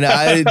know. I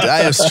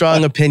have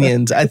strong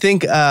opinions. I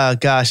think,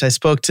 I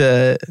spoke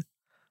to,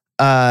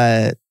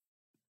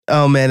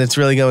 oh man, it's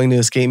really going to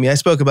escape me. I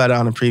spoke about it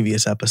on a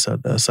previous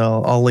episode though,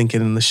 so I'll link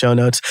it in the show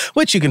notes,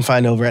 which you can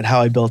find over at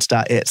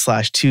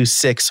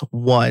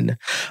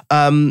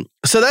howibuilt.it/261.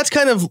 So that's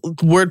kind of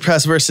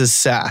WordPress versus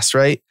SaaS,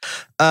 right?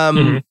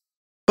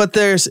 But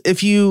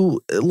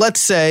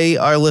let's say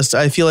our list,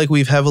 I feel like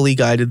we've heavily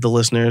guided the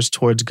listeners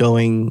towards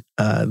going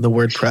the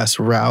WordPress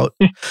route.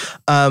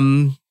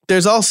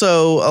 There's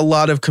also a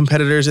lot of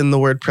competitors in the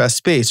WordPress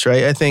space,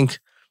 right? I think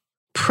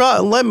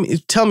tell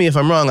me if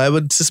I'm wrong. I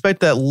would suspect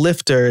that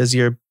Lifter is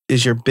your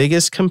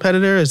biggest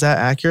competitor. Is that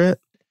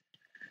accurate?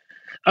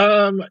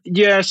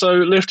 Yeah. So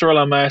Lifter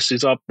LMS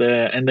is up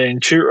there, and then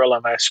Tutor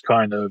LMS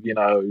kind of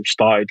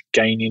started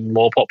gaining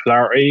more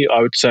popularity.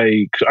 I would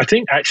say. I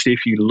think actually,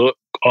 if you look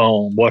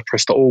on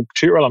WordPress.org,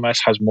 Tutor LMS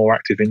has more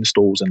active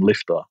installs than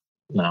Lifter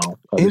now.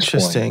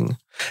 Interesting.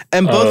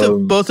 And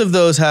both of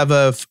those have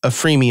a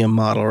freemium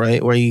model,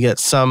 right? Where you get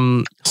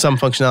some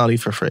functionality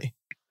for free.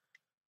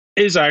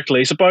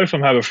 Exactly. So both of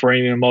them have a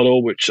freemium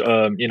model, which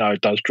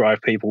does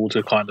drive people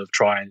to kind of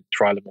try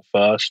them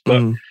first.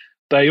 But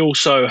they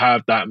also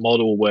have that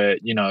model where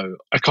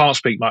I can't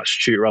speak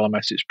much to Tutor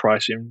LMS's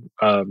pricing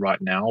right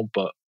now,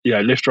 but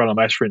Lifter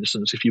LMS, for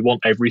instance, if you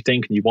want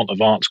everything and you want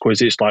advanced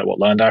quizzes like what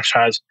LearnDash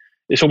has,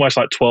 it's almost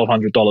like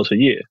 $1,200 a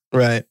year.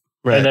 Right.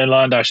 And then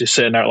LearnDash is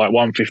sitting there at like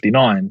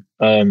 $159.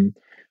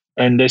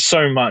 And there's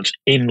so much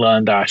in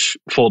LearnDash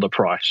for the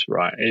price,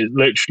 right? It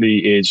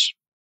literally is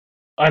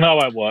I know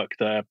I work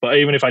there, but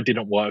even if I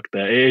didn't work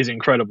there, it is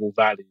incredible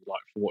value,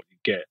 like for what you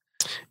get.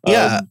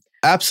 Yeah,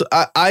 absolutely.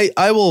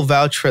 I will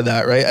vouch for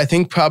that, right? I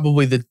think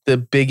probably the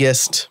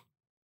biggest,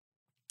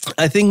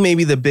 I think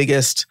maybe the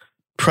biggest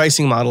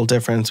pricing model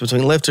difference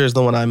between Lifter is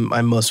the one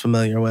I'm most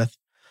familiar with,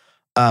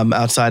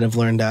 outside of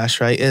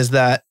LearnDash, right? Is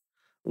that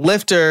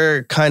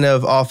Lifter kind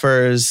of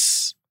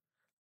offers,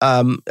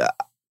 kind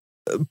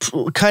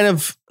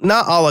of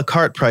not a la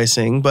carte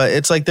pricing, but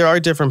it's like there are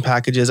different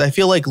packages. I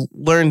feel like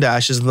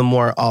LearnDash is the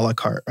more a la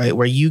carte, right?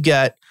 Where you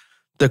get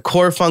the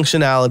core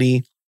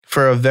functionality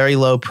for a very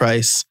low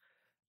price,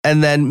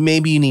 and then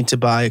maybe you need to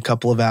buy a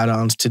couple of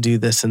add-ons to do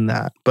this and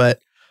that. But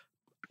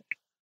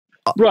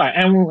right,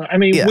 and I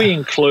mean, yeah. we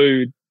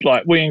include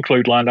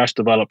LearnDash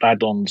developed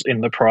add-ons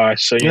in the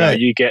price. So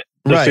you get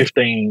the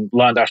 15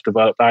 LearnDash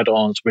developed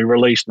add-ons. We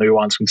release new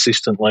ones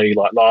consistently.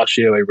 Like last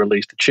year, we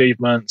released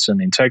achievements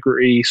and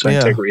integrity. So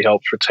integrity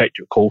helps protect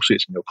your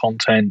courses and your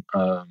content.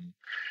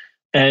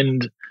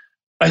 And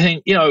I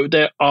think,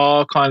 there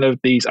are kind of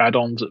these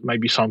add-ons that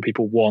maybe some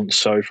people want.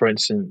 So for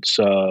instance,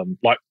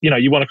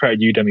 you want to create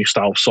a Udemy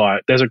style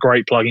site. There's a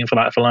great plugin for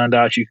that for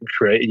LearnDash. You can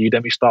create a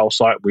Udemy style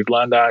site with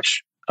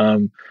LearnDash.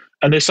 And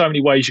there's so many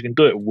ways you can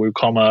do it with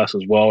WooCommerce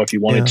as well if you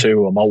wanted to,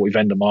 or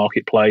multi-vendor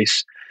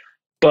marketplace.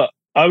 But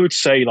I would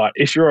say, like,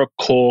 if you're a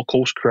core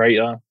course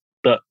creator,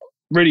 that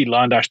really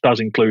LearnDash does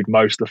include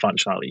most of the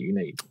functionality you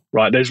need,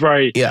 right? There's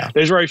very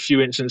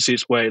few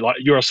instances where, like,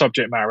 you're a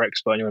subject matter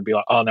expert and you're going to be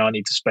like, oh, no, I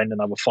need to spend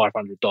another $500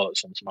 on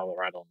some other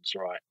add-ons,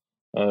 right?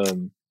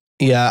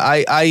 Yeah,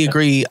 I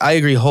agree. I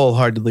agree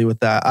wholeheartedly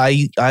with that. I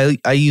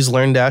use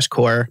LearnDash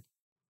Core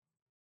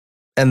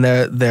and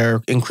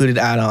their included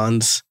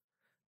add-ons.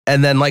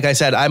 And then, like I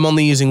said, I'm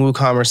only using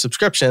WooCommerce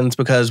subscriptions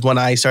because when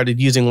I started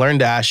using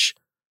LearnDash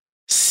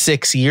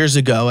 6 years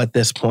ago at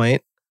this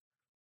point,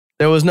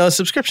 there was no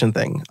subscription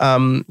thing.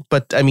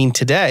 But I mean,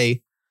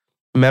 today,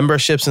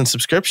 memberships and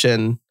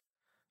subscription,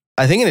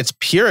 I think in its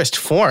purest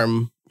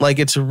form, like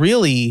I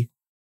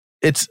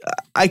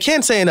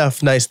can't say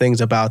enough nice things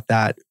about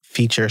that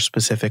feature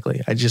specifically.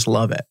 I just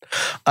love it.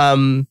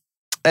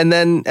 And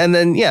then,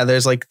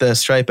 there's like the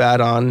Stripe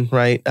add-on,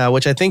 right?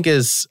 Which I think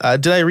is,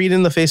 did I read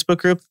in the Facebook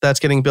group that's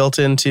getting built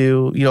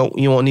into,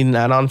 you won't need an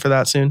add-on for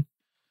that soon?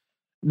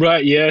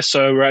 Right, yeah.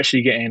 So we're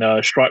actually getting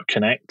Stripe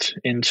Connect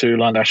into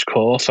LearnDash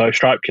Core. So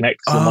Stripe Connect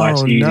is a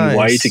nice, easy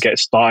way to get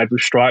started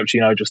with Stripe.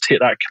 Just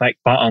hit that Connect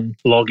button,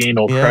 log in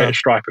or create a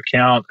Stripe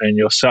account, and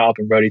you're set up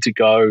and ready to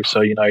go.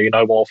 So, you're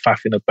no more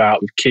faffing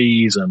about with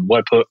keys and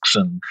webhooks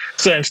and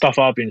setting stuff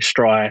up in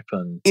Stripe.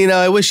 And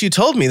I wish you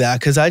told me that,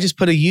 because I just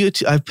put a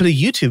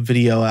YouTube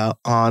video out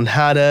on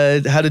how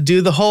to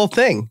do the whole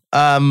thing.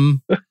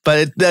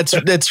 But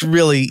that's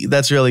really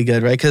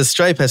good, right? Because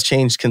Stripe has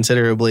changed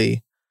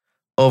considerably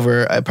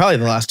over probably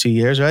the last 2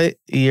 years, right?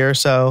 A year or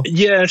so.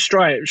 Yeah,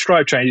 Stripe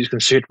changes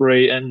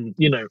considerably, and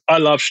I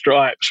love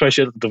Stripe,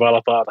 especially as a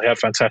developer. They have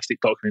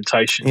fantastic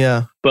documentation.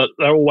 Yeah, but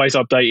they're always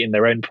updating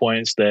their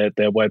endpoints, their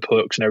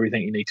webhooks, and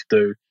everything you need to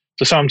do.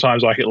 So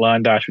sometimes, like at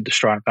LearnDash with the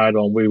Stripe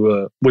add-on, we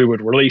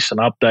would release an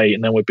update,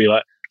 and then we'd be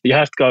like, you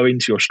have to go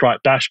into your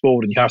Stripe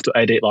dashboard and you have to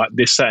edit like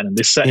this setting and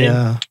this setting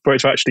for it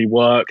to actually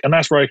work, and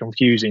that's very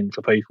confusing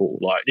for people.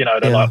 Like,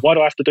 they're like, why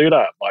do I have to do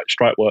that? Like,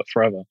 Stripe worked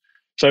forever.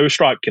 So with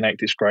Stripe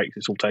Connect, it's great.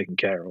 It's all taken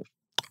care of.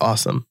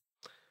 Awesome.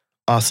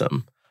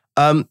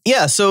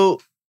 Yeah. So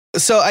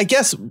I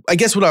guess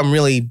what I'm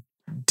really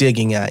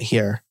digging at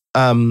here,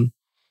 I don't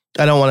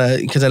want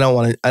you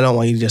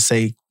to just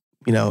say,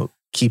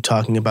 keep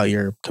talking about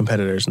your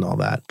competitors and all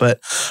that,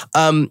 but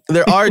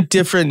there are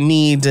different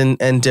needs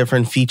and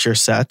different feature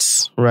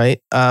sets,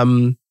 right?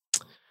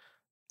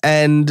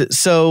 And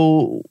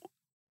so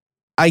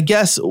I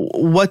guess,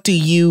 what do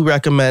you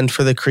recommend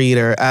for the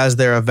creator as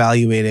they're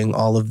evaluating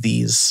all of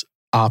these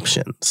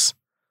options?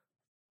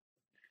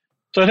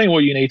 So I think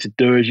what you need to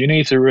do is you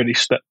need to really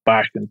step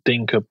back and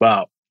think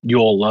about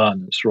your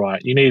learners,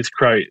 right? You need to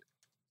create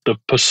the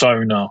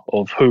persona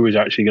of who is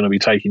actually going to be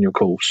taking your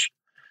course.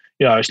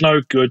 It's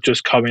no good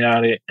just coming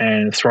at it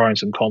and throwing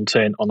some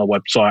content on a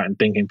website and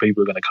thinking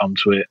people are going to come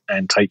to it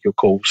and take your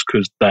course,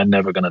 because they're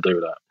never going to do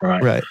that,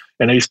 right? Right.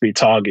 It needs to be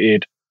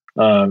targeted.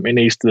 It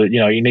needs to,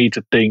 you need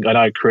to think. I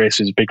know Chris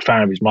is a big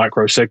fan of his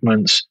micro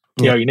segments.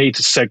 You need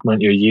to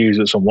segment your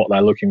users on what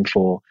they're looking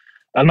for,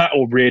 and that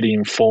will really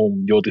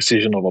inform your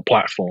decision of a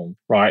platform,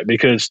 right?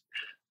 Because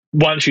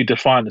once you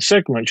define the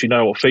segments, you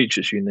know what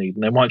features you need,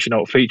 and then once you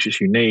know what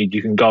features you need,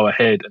 you can go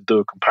ahead and do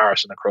a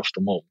comparison across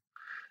them all.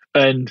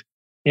 And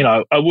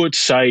I would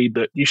say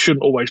that you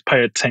shouldn't always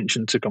pay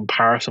attention to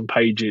comparison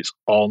pages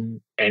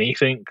on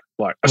anything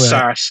like a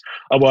SaaS,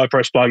 a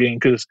WordPress plugin,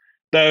 because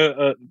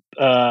they're,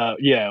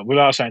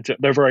 without saying it,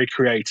 they're very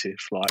creative,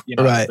 like,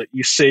 that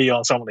you see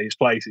on some of these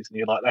places and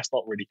you're like, that's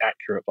not really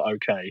accurate, but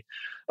okay.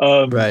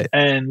 Right.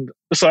 And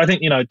so I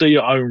think, do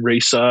your own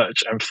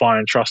research and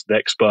find trusted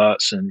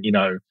experts and,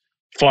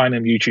 find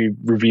them YouTube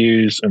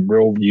reviews and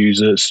real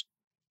users.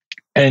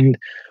 And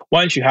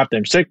once you have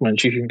them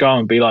segments, you can go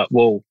and be like,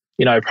 well,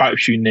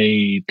 perhaps you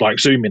need like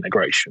Zoom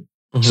integration.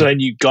 Mm-hmm. So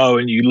then you go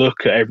and you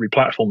look at every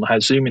platform that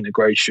has Zoom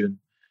integration,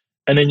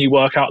 And then you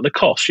work out the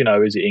cost.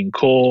 Is it in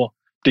core?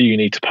 Do you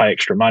need to pay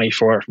extra money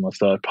for it from a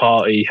third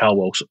party? How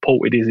well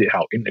supported is it?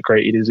 How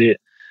integrated is it?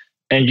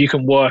 And you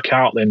can work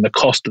out then the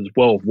cost as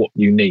well of what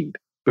you need.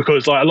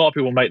 Because like a lot of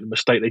people make the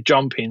mistake, they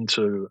jump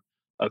into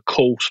a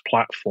course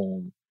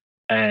platform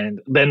and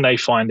then they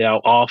find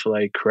out after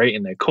they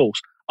creating their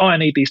course, I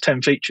need these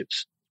 10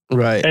 features.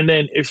 Right. And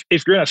then if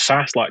you're in a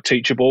SaaS like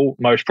Teachable,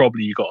 most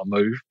probably you got to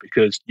move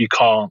because you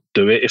can't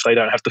do it if they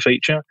don't have the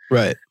feature.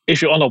 Right.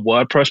 If you're on a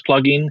WordPress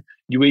plugin,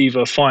 you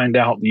either find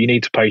out that you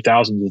need to pay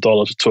thousands of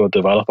dollars to a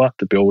developer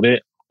to build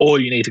it, or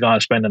you need to go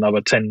and spend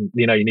another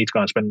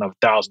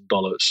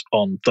 $1,000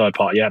 on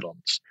third-party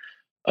add-ons.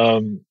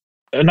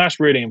 And that's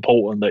really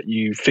important that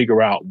you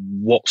figure out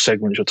what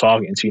segments you're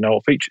targeting so you know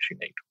what features you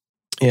need.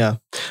 Yeah.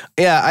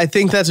 Yeah, I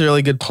think that's a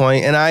really good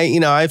point. And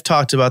I've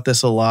talked about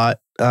this a lot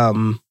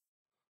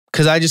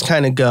because I just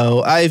kind of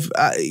go,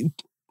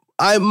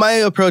 my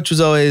approach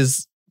was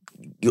always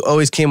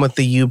came with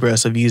the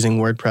hubris of using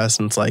WordPress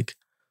since like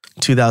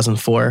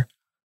 2004.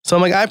 So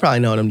I'm like, I probably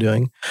know what I'm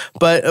doing.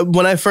 But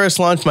when I first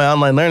launched my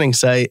online learning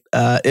site,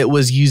 it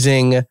was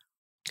using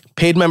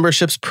Paid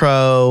Memberships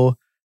Pro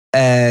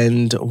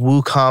and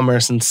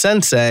WooCommerce and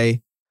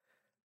Sensei.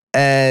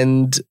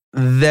 And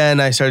then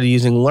I started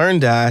using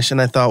LearnDash,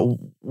 and I thought,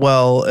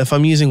 well, if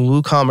I'm using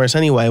WooCommerce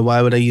anyway,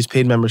 why would I use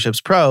Paid Memberships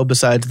Pro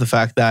besides the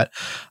fact that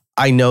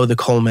I know the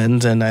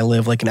Colemans and I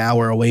live like an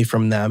hour away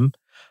from them?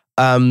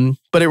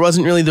 But it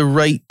wasn't really the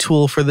right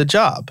tool for the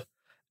job.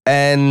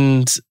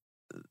 And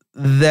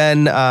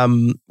then,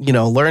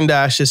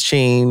 LearnDash has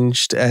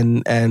changed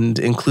and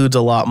includes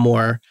a lot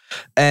more.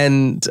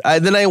 And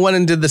then I went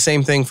and did the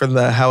same thing for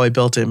the How I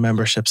Built It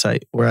membership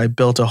site, where I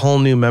built a whole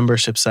new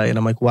membership site. And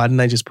I'm like, why didn't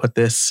I just put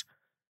this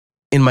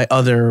in my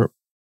other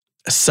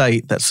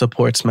site that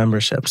supports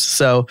memberships?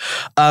 So,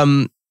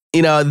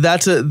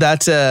 that's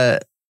a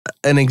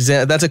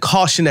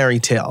cautionary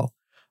tale.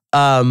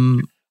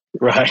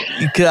 Right.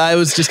 I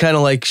was just kind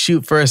of like,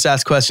 shoot first,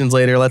 ask questions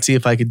later. Let's see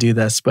if I could do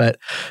this. But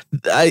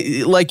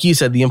like you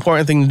said, the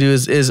important thing to do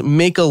is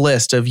make a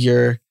list of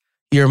your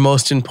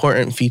most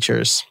important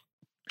features.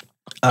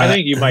 I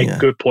think you make a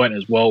good point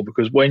as well,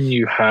 because when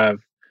you have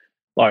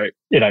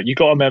you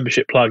got a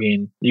membership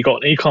plugin, you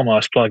got an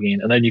e-commerce plugin,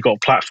 and then you got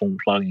a platform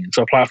plugin.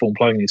 So a platform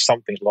plugin is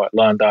something like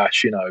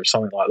LearnDash,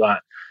 something like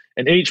that.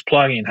 And each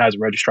plugin has a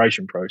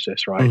registration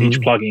process, right? Mm-hmm. Each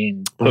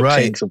plugin hooks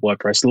into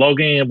WordPress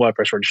login,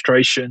 WordPress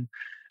registration.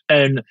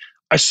 And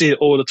I see it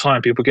all the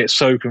time. People get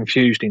so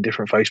confused in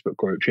different Facebook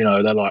groups.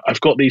 They're like,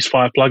 I've got these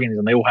 5 plugins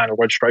and they all handle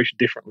registration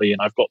differently.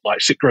 And I've got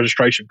like 6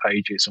 registration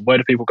pages. And where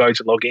do people go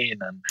to log in?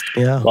 And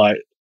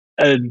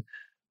and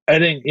I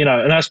think,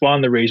 and that's one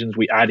of the reasons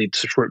we added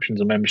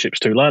subscriptions and memberships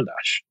to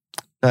LearnDash.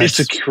 Nice.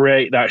 Is to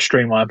create that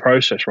streamlined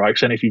process, right?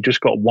 Because then if you've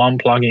just got one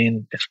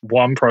plugin, it's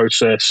one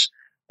process.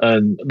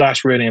 And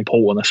that's really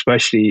important,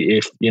 especially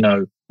if,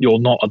 you're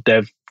not a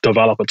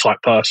developer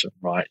type person,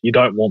 right? You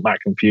don't want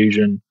that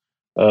confusion.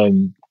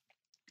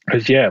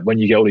 Because when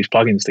you get all these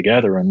plugins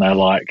together and they're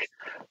like,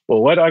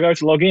 well, where do I go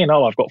to log in?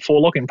 Oh, I've got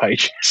 4 login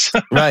pages.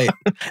 Right.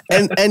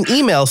 And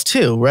emails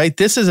too, right?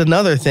 This is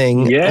another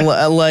thing.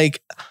 Yeah.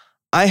 Like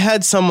I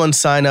had someone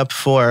sign up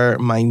for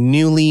my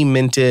newly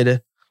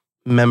minted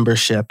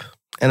membership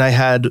and I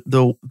had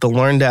the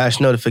LearnDash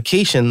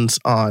notifications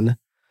on,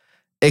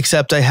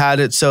 except I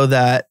had it so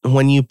that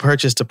when you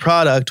purchased a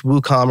product,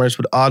 WooCommerce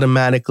would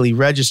automatically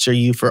register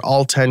you for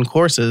all 10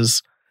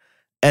 courses.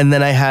 And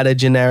then I had a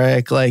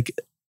generic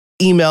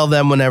email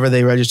them whenever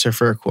they register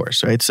for a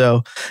course, right?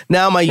 So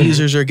now my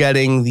users are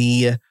getting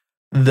the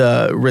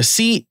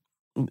receipt,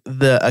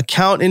 the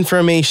account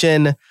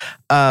information,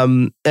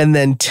 and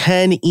then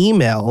 10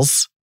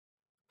 emails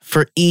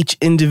for each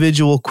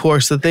individual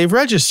course that they've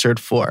registered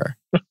for.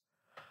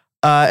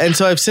 And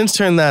so I've since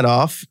turned that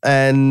off.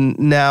 And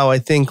now I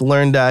think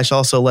LearnDash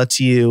also lets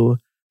you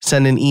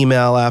send an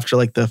email after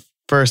the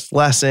first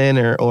lesson,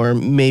 or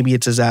maybe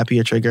it's a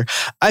Zapier trigger.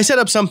 I set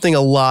up something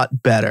a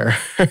lot better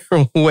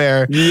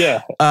where,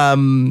 they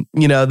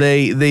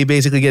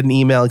basically get an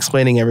email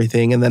explaining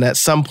everything. And then at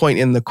some point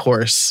in the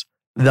course,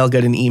 they'll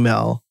get an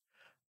email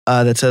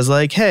that says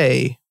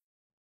hey,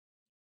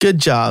 good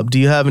job. Do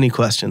you have any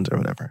questions or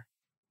whatever?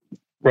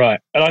 Right.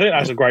 And I think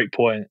that's a great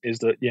point, is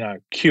that,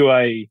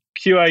 QA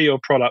your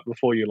product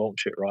before you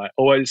launch it, right?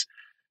 Always,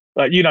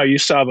 you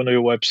set up a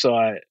new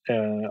website.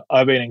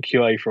 I've been in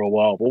QA for a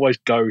while, but always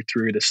go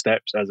through the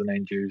steps as an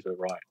end user,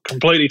 right?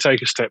 Completely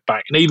take a step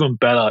back. And even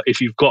better,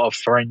 if you've got a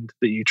friend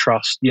that you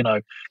trust,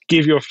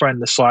 give your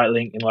friend the site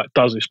link and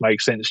does this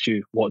make sense to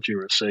you? What do you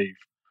receive?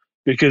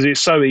 Because it's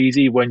so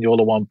easy when you're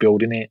the one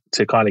building it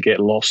to kind of get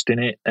lost in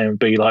it and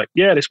be like,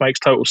 yeah, this makes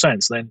total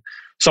sense. And then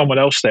someone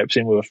else steps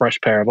in with a fresh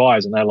pair of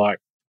eyes and they're like,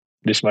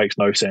 this makes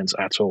no sense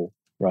at all,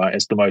 right?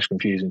 It's the most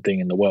confusing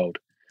thing in the world.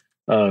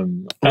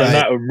 And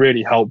that would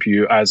really help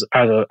you as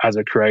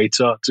a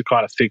creator to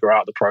kind of figure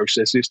out the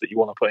processes that you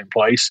want to put in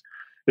place.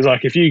 It's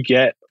like if you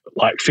get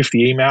like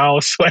 50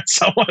 emails when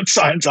someone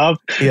signs up,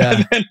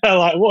 and then they're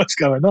like, what's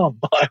going on?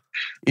 Like,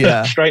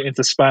 straight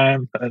into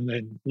spam, and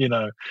then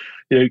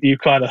you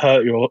kind of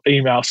hurt your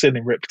email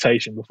sending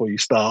reputation before you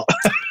start.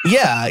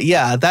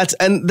 That's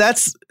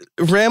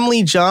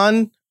Ramlee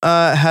John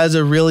has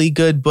a really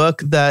good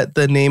book that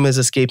the name is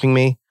escaping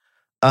me.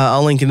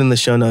 I'll link it in the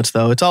show notes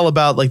though. It's all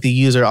about like the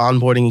user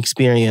onboarding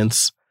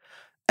experience.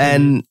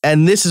 And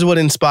this is what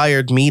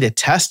inspired me to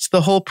test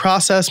the whole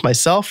process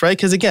myself, right?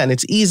 Because again,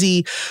 it's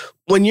easy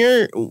when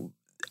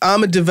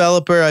I'm a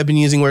developer. I've been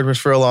using WordPress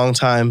for a long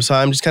time. So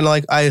I'm just kind of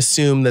like, I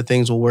assume that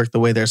things will work the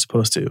way they're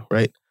supposed to,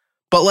 right?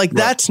 But like,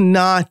 that's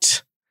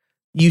not,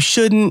 you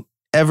shouldn't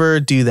ever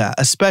do that,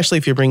 especially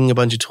if you're bringing a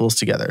bunch of tools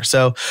together.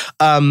 So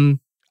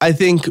I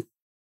think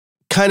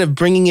kind of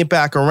bringing it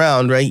back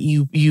around, right?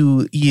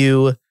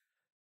 You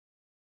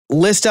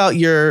list out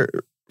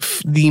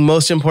the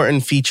most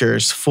important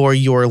features for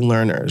your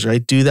learners,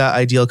 right? Do that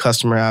ideal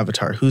customer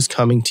avatar. Who's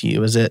coming to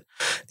you? Is it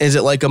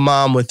like a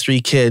mom with 3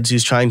 kids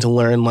who's trying to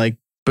learn like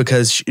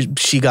because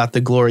she got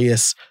the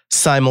glorious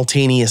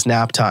simultaneous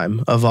nap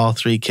time of all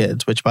 3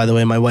 kids, which by the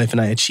way, my wife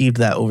and I achieved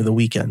that over the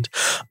weekend.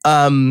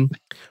 Or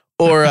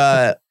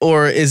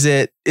is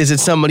it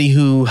somebody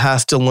who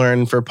has to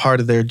learn for part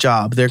of their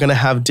job? They're going to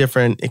have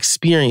different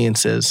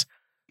experiences.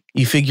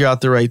 You figure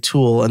out the right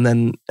tool and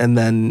then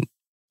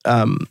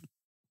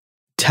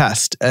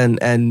test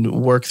and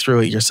work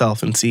through it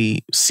yourself and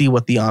see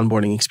what the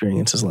onboarding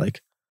experience is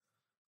like.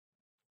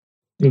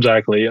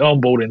 Exactly.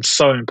 Onboarding is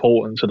so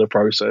important to the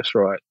process,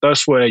 right?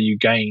 That's where you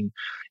gain,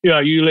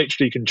 you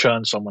literally can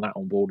churn someone at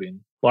onboarding.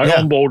 Like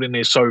onboarding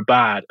is so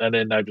bad and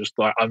then they're just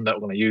like, I'm not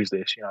going to use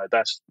this.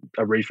 That's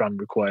a refund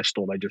request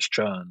or they just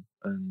churn.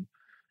 And,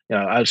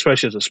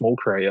 especially as a small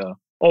creator,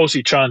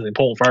 obviously churn is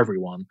important for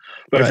everyone.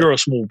 But if you're a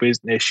small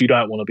business, you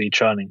don't want to be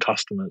churning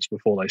customers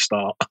before they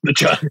start the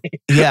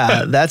journey.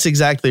 Yeah, that's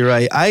exactly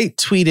right. I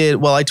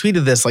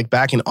tweeted this like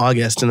back in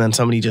August and then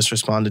somebody just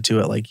responded to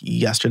it like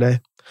yesterday.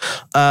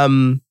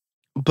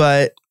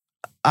 But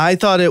I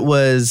thought it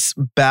was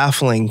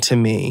baffling to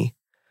me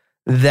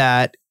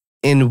that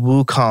in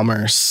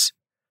WooCommerce,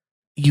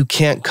 you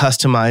can't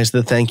customize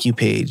the thank you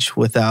page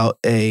without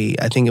I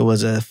think it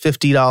was a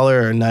 $50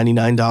 or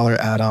 $99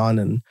 add-on.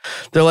 And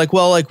they're like,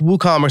 well, like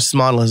WooCommerce's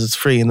model is it's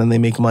free and then they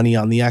make money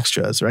on the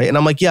extras, right? And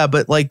I'm like, yeah,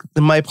 but like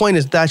my point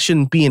is that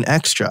shouldn't be an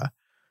extra.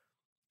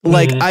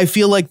 Like, I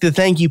feel like the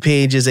thank you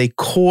page is a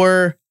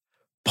core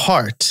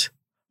part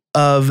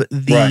of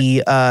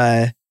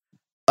the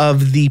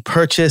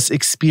purchase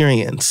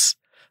experience,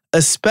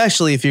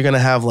 especially if you're going to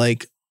have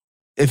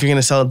if you're going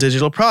to sell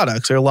digital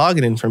products or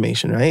login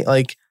information, right?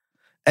 Like,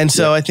 and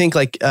so I think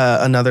like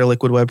another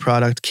Liquid Web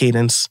product,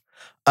 Kadence,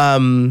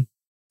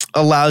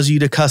 allows you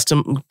to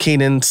custom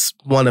Kadence,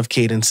 one of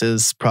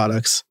Cadence's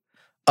products,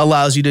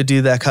 allows you to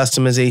do that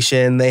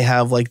customization. They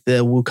have like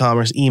the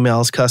WooCommerce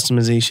emails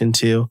customization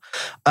too.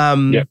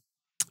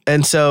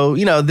 And so,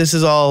 this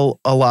is all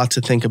a lot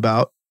to think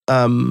about.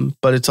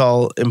 But it's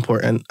all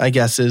important, I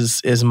guess,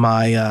 is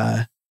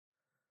my,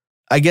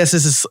 I guess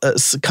this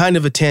is kind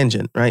of a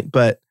tangent, right?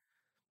 But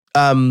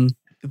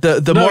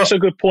it's a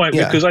good point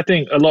because I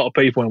think a lot of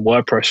people in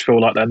WordPress feel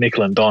like they're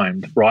nickel and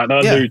dimed, right?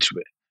 They're new to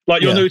it.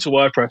 Like you're new to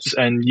WordPress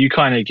and you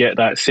kind of get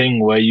that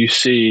thing where you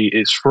see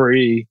it's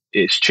free,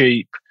 it's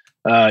cheap.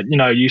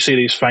 You see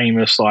these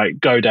famous like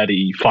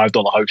GoDaddy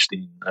 $5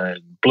 hosting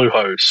and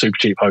Bluehost super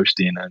cheap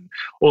hosting and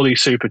all these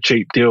super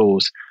cheap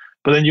deals.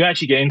 But then you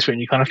actually get into it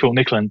and you kind of feel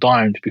nickel and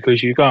dimed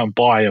because you go and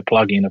buy a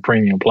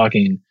premium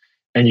plugin,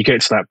 and you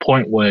get to that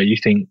point where you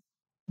think,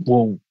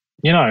 well,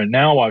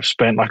 now I've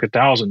spent like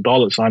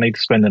 $1,000 and I need to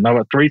spend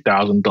another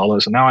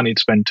 $3,000 and now I need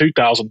to spend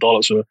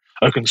 $2,000 for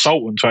a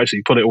consultant to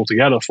actually put it all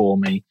together for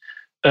me.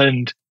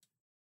 And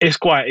it's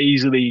quite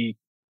easily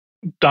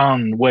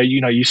done where,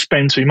 you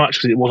spend too much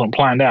because it wasn't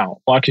planned out.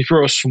 Like if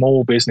you're a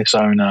small business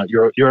owner,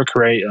 you're a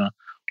creator,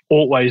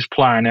 always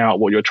plan out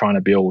what you're trying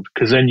to build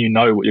because then you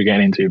know what you're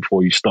getting into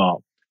before you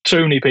start.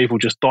 Too many people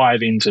just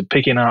dive into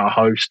picking out a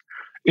host,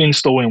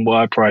 installing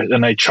WordPress,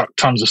 and they chuck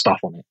tons of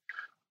stuff on it.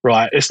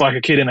 Right? It's like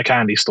a kid in a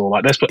candy store.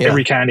 Like, let's put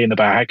every candy in the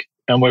bag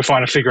and we're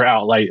trying to figure it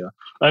out later.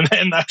 And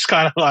then that's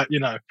kind of like,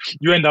 you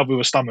end up with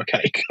a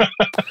stomachache.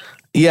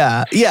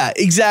 Yeah,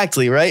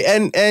 exactly. Right.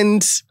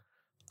 And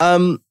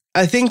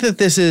I think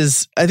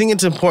that I think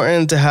it's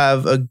important to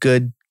have a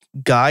good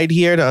guide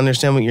here to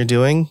understand what you're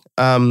doing.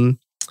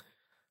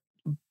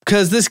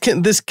 Because this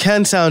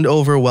can sound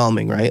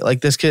overwhelming, right?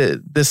 Like this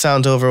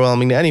sounds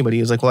overwhelming to anybody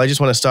who's like, well, I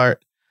just want to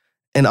start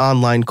an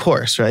online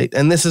course, right?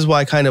 And this is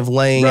why kind of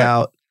laying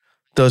out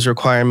those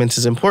requirements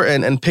is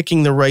important, and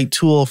picking the right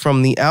tool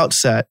from the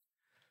outset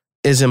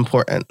is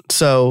important.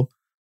 So,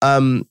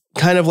 kind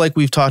of like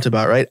we've talked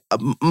about, right?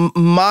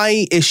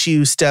 My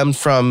issue stemmed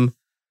from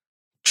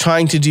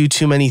trying to do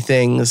too many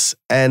things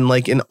and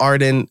like an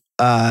ardent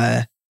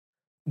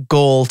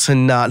goal to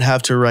not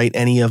have to write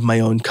any of my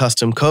own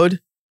custom code.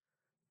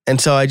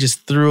 And so I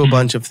just threw a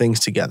bunch of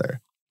things together.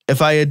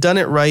 If I had done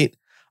it right,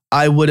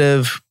 I would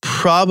have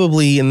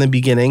probably in the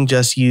beginning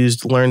just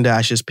used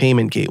LearnDash's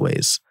payment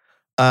gateways.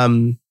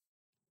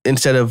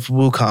 instead of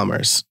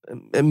WooCommerce,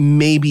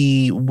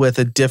 maybe with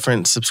a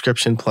different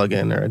subscription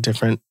plugin or a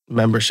different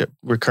membership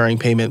recurring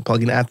payment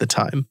plugin at the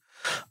time.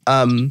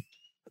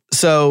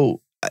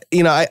 So,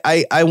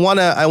 I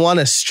want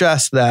to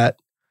stress that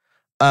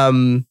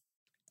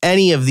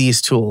any of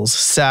these tools,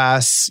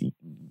 SaaS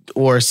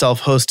or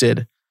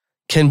self-hosted,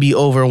 can be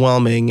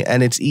overwhelming,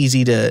 and it's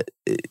easy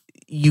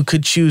you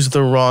could choose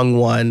the wrong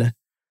one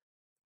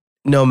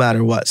no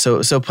matter what.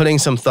 So putting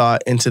some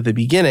thought into the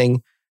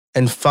beginning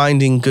and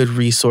finding good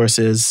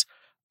resources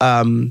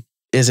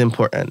is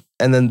important.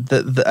 And then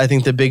I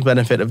think the big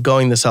benefit of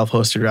going the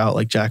self-hosted route,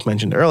 like Jack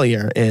mentioned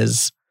earlier,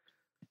 is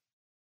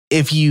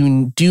if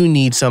you do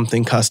need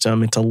something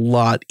custom, it's a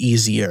lot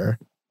easier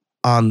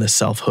on the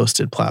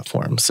self-hosted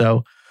platform.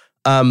 So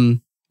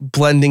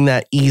blending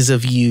that ease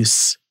of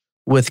use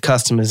with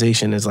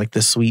customization is like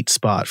the sweet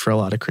spot for a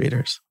lot of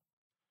creators.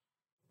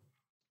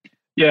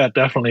 Yeah,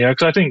 definitely.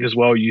 Because I think as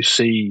well, you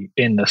see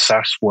in the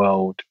SaaS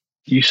world,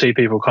 you see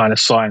people kind of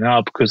sign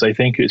up because they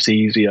think it's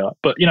easier.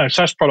 But,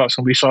 SaaS products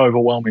can be so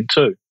overwhelming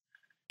too.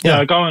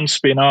 Yeah. Go and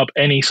spin up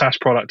any SaaS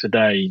product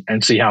today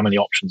and see how many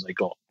options they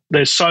got.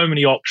 There's so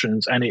many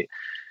options, and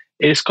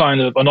it's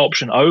kind of an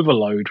option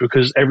overload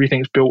because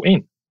everything's built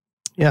in.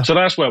 Yeah. So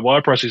that's where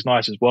WordPress is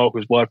nice as well,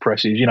 because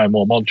WordPress is,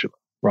 more modular,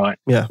 right?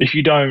 Yeah. If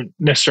you don't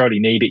necessarily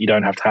need it, you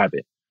don't have to have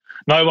it.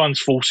 No one's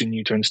forcing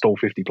you to install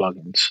 50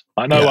 plugins.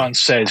 No one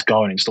says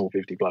go and install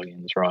 50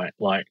 plugins, right?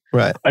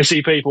 Right. I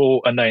see people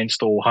and they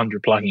install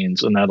 100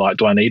 plugins and they're like,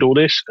 do I need all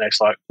this? And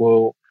it's like,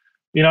 well,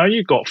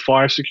 you've got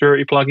 5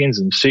 security plugins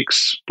and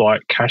 6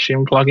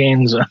 caching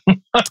plugins.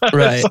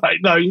 Right. It's like,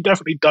 no, you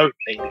definitely don't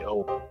need it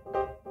all.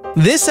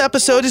 This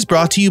episode is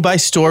brought to you by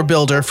Store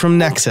Builder from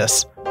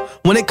Nexus.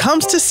 When it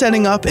comes to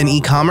setting up an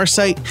e-commerce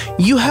site,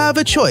 you have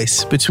a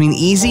choice between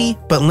easy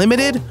but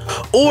limited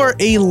or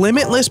a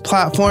limitless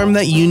platform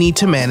that you need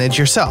to manage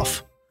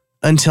yourself.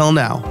 Until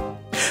now.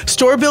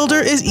 Store Builder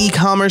is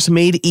e-commerce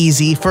made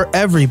easy for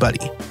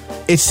everybody.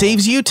 It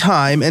saves you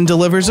time and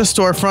delivers a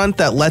storefront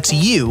that lets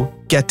you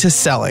get to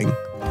selling.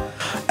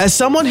 As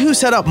someone who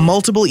set up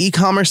multiple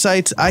e-commerce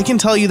sites, I can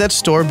tell you that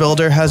Store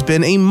Builder has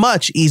been a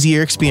much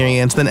easier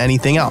experience than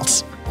anything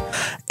else.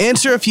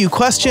 Answer a few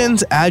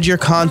questions, add your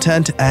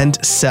content,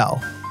 and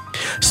sell.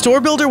 Store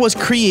Builder was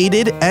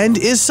created and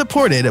is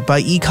supported by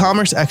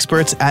e-commerce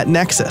experts at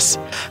Nexus.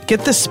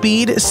 Get the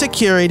speed,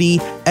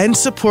 security, and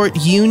support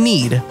you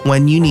need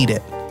when you need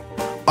it.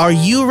 Are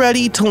you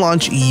ready to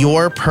launch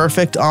your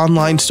perfect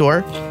online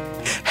store?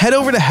 Head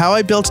over to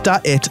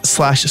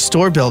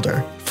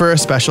howibuilt.it/storebuilder for a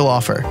special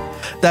offer.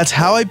 That's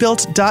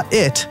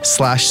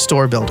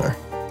howibuilt.it/storebuilder.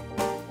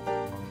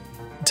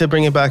 To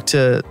bring it back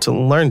to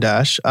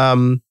LearnDash,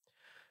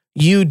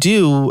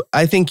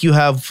 I think you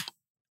have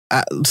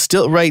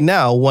still right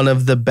now one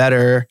of the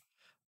better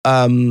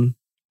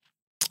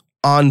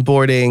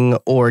onboarding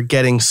or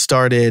getting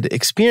started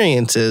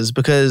experiences,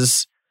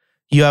 because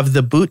you have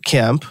the boot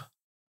camp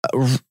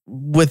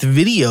with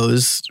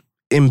videos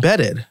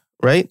embedded,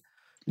 right?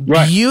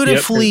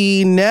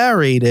 Beautifully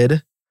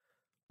narrated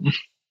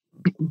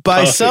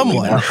by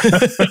someone.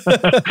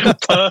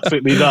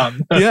 Perfectly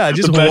done. Yeah,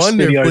 just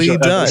wonderfully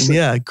done.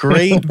 Yeah,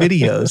 great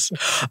videos.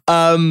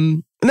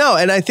 No,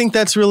 and I think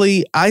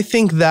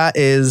that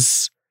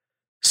is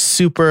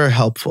super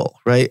helpful,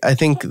 right? I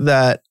think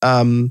that,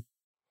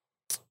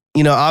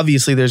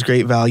 obviously there's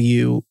great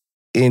value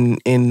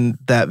in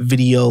that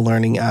video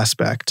learning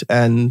aspect.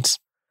 And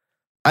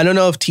I don't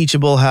know if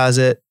Teachable has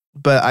it,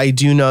 but I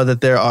do know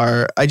that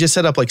I just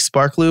set up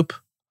Sparkloop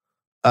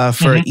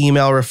for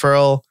email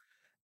referral,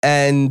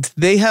 and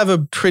they have a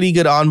pretty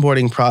good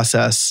onboarding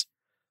process,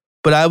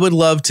 but I would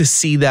love to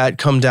see that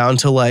come down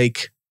to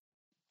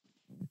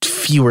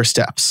fewer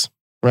steps,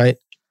 right?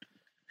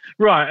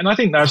 Right, and I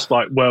think that's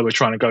where we're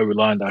trying to go with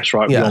LearnDash,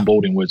 right? Yeah. The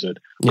onboarding wizard,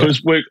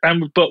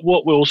 but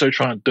what we're also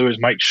trying to do is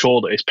make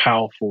sure that it's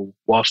powerful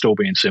while still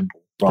being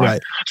simple,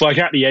 right? So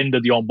at the end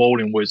of the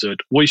onboarding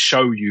wizard, we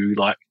show you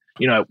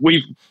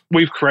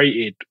we've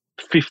created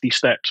 50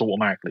 steps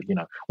automatically.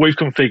 We've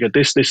configured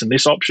this, and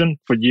this option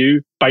for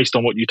you based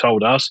on what you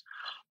told us.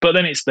 But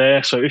then it's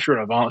there. So if you're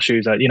an advanced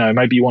user,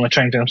 maybe you want to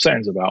change some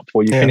settings about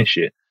before you finish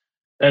it.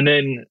 And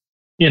then,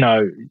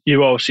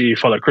 you obviously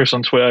follow Chris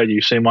on Twitter.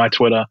 You see my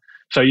Twitter.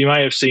 So you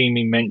may have seen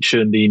me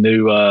mention the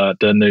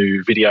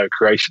new video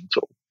creation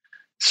tool.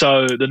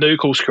 So the new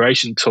course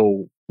creation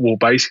tool will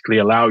basically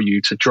allow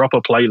you to drop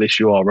a playlist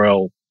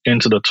URL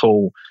into the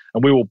tool,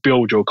 and we will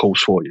build your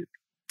course for you.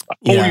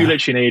 All you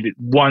literally need is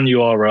one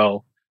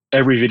URL.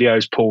 Every video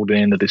is pulled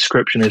in. The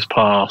description is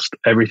passed.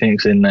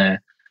 Everything's in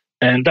there.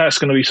 And that's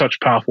going to be such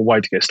a powerful way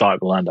to get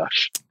started with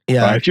LearnDash.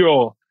 Yeah. Right? If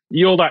you're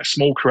that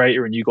small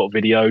creator and you've got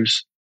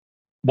videos,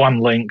 one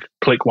link,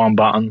 click one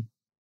button,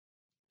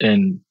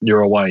 and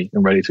you're away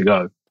and ready to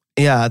go.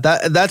 Yeah,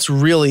 that's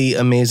really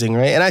amazing,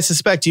 right? And I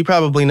suspect you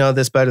probably know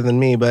this better than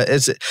me, but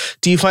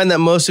do you find that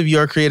most of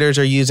your creators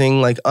are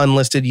using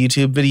unlisted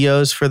YouTube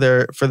videos for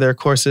their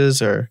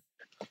courses, or?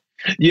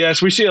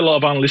 Yes, we see a lot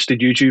of unlisted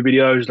YouTube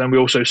videos. Then we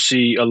also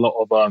see a lot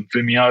of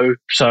Vimeo.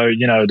 So,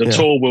 the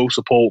tool will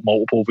support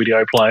multiple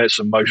video players,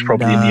 and most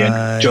probably in the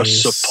end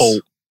just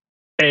support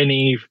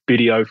any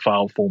video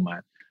file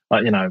format.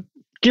 Like,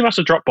 give us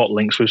a Dropbox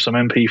links with some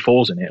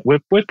MP4s in it.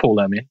 We'd pull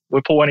them in.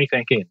 We'll pull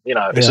anything in.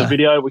 It's a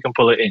video, we can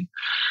pull it in.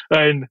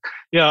 And,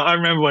 I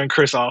remember when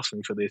Chris asked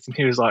me for this, and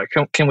he was like,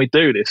 can we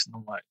do this? And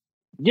I'm like,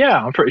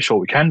 yeah, I'm pretty sure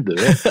we can do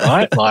it,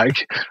 right?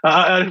 Like,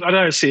 I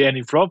don't see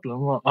any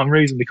problem. I'm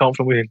reasonably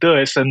confident we can do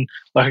it. And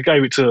like, I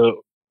gave it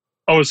to,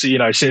 obviously,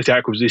 since the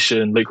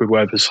acquisition, Liquid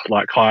Web has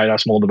like hired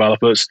us more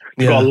developers.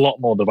 We've got a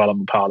lot more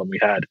development power than we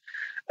had.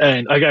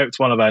 And I gave it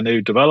to one of our new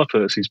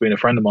developers who's been a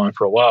friend of mine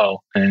for a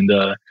while. And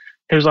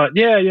he was like,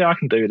 yeah, I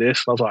can do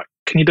this. And I was like,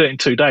 can you do it in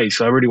 2 days?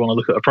 So I really want to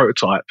look at a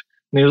prototype.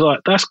 And he was like,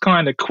 that's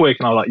kind of quick.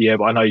 And I was like, yeah,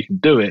 but I know you can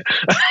do it.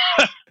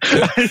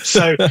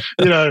 So,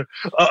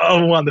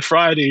 on one of the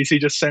Fridays, he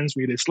just sends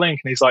me this link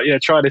and he's like, yeah,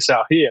 try this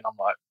out here. And I'm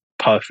like,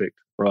 perfect,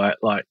 right?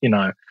 Like,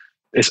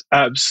 it's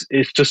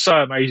just so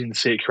amazing to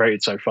see it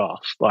created so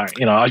fast.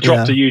 Like, I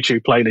dropped a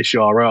YouTube playlist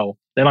URL.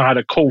 Then I had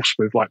a course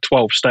with like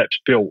 12 steps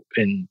built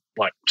in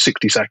like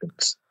 60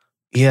 seconds.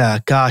 Yeah,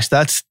 gosh,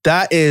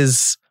 that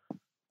is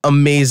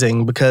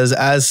amazing, because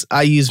as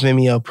I use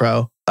Vimeo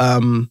Pro,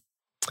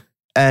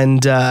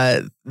 and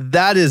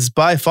that is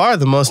by far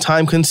the most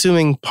time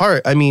consuming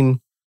part. I mean,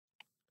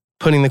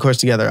 putting the course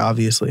together,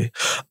 obviously.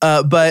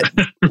 But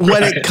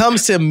when it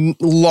comes to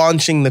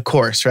launching the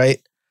course,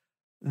 right?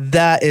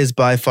 That is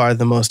by far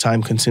the most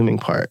time consuming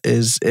part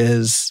is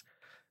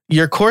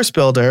your course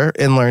builder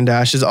in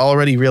LearnDash is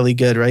already really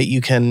good, right?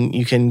 You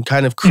can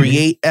kind of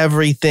create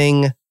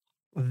everything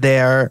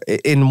there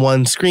in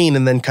one screen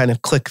and then kind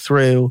of click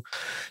through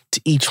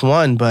to each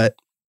one. But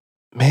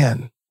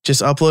man,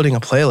 just uploading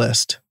a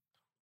playlist.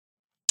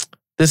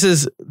 This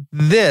is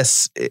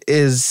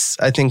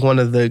I think one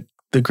of the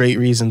great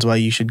reasons why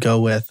you should go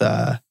with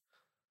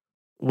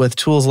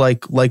tools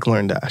like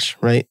LearnDash,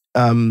 right?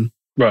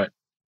 Right.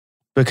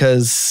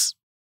 Because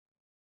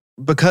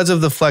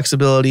of the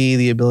flexibility,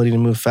 the ability to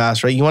move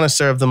fast, right? You want to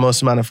serve the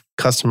most amount of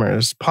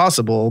customers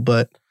possible,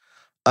 but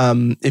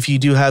if you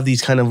do have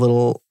these kind of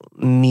little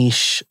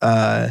niche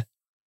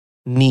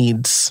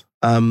needs,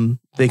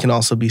 they can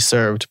also be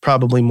served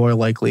probably more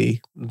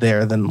likely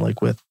there than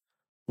like with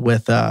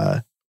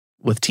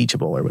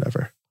Teachable or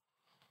whatever.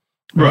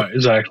 Right,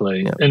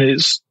 exactly. Yeah. And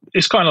it's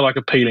kind of like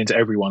appealing to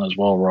everyone as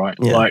well, right?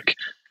 Yeah. Like,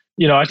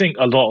 I think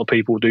a lot of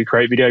people do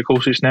create video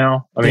courses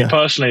now. I mean,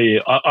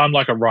 personally, I'm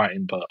like a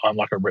writing, but I'm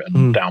like a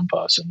written down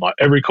person. Like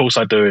every course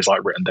I do is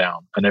like written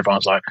down, and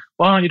everyone's like,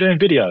 "Why aren't you doing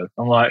video?"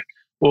 I'm like,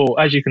 well,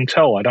 as you can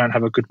tell, I don't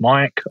have a good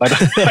mic. I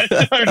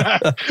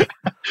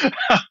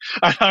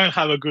don't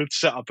have a good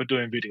setup for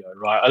doing video.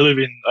 Right, I live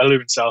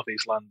in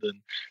Southeast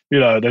London.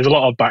 There's a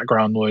lot of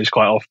background noise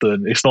quite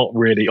often. It's not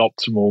really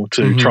optimal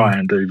to try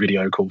and do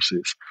video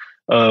courses.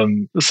 So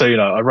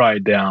I write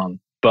it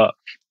down, but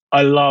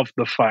I love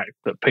the fact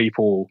that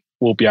people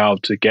will be able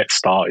to get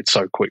started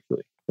so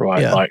quickly.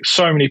 Right, like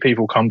so many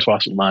people come to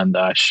us at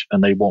LearnDash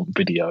and they want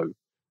video,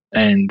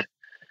 and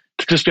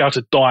to just be able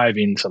to dive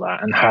into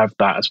that and have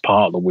that as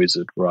part of the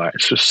wizard, right?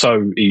 It's just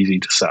so easy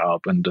to set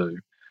up and do.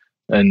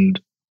 And,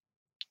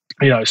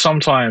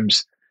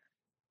 sometimes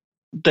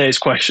there's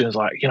questions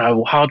like,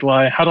 how do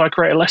I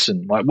create a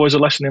lesson? Like, what is a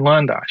lesson in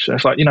LearnDash? And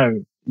it's like, you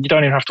don't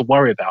even have to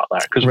worry about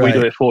that because we do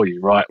it for you,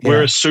 right? Yeah.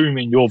 We're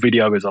assuming your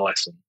video is a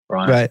lesson,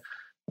 right?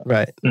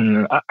 Right.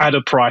 Add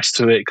a price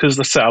to it because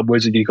the setup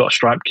wizard, you've got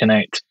Stripe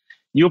Connect.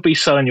 You'll be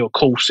selling your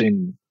course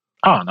in,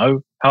 I don't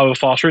know, however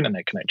fast your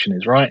internet connection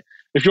is, right?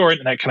 If your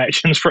internet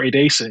connection is pretty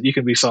decent, you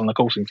can be selling the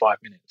course in 5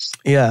 minutes.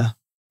 Yeah.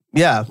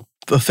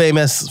 A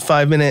famous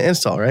 5-minute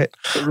install, right?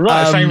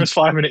 Right, a famous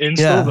 5-minute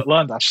install, but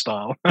LearnDash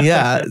style.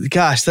 Yeah,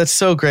 gosh, that's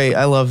so great.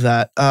 I love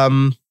that.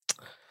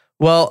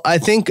 Well, I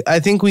think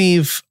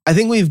we've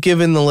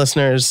given the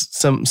listeners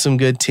some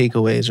good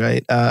takeaways,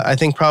 right? I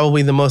think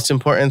probably the most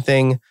important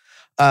thing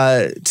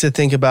to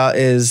think about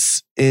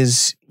is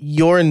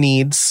your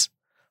needs,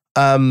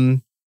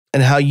 and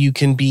how you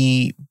can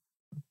be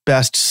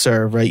best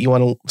served, right? You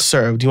want to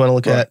serve. Do you want to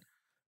look at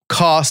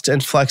cost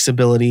and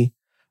flexibility?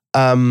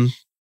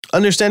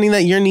 Understanding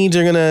that your needs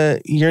are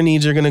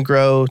gonna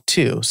grow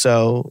too.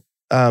 So,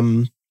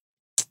 and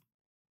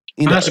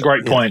that's a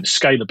great point.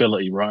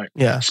 Scalability, right?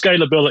 Yeah,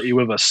 scalability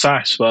with a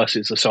SaaS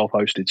versus a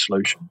self-hosted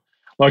solution.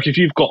 Like if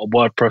you've got a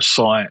WordPress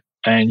site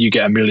and you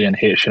get 1 million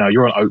hits,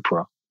 you're on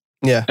Oprah.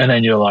 Yeah, and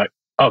then you're like,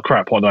 oh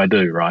crap, what do I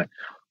do, right?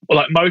 Well,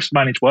 like most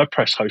managed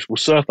WordPress hosts will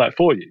serve that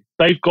for you.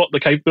 They've got the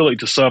capability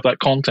to serve that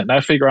content.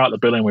 They'll figure out the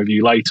billing with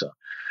you later.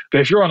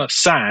 But if you're on a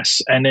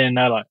SaaS and then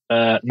they're like,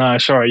 no,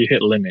 sorry, you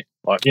hit a limit.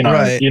 Like, you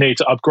need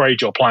to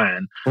upgrade your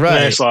plan. Right.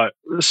 And it's like,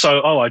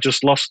 I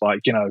just lost like,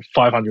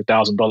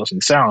 $500,000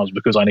 in sales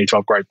because I need to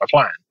upgrade my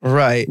plan.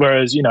 Right.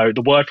 Whereas, the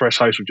WordPress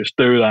host will just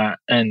do that.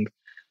 And,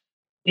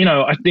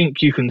 I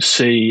think you can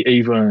see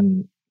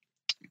even,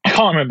 I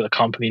can't remember the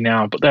company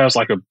now, but there's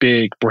like a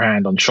big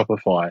brand on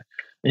Shopify.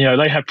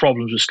 They have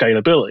problems with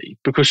scalability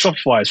because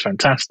Shopify is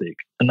fantastic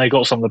and they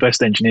got some of the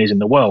best engineers in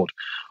the world.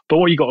 But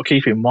what you got to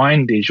keep in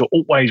mind is you're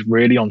always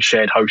really on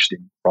shared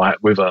hosting, right?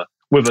 With a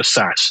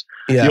SaaS,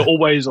 you're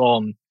always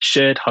on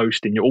shared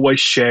hosting. You're always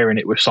sharing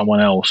it with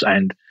someone else,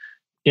 and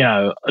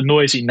a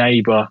noisy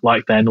neighbor,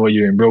 like they annoy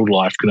you in real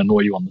life, can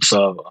annoy you on the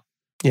server.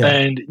 Yeah.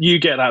 And you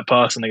get that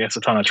person that gets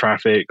a ton of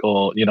traffic,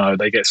 or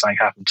they get something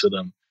happen to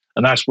them,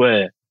 and that's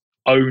where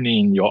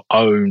owning your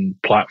own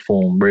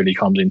platform really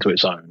comes into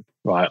its own,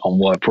 right? On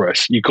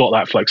WordPress, you've got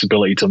that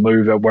flexibility to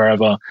move it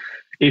wherever.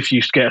 If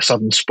you get a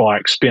sudden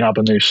spike, spin up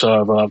a new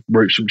server,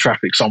 route some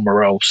traffic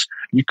somewhere else,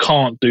 you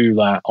can't do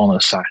that on a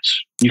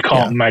SaaS. You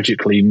can't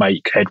magically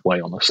make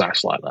headway on a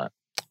SaaS like that.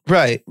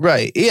 Right.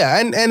 Yeah.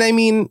 And I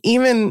mean,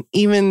 even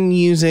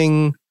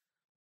using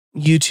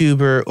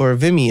YouTube or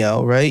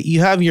Vimeo, right?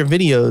 You have your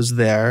videos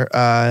there.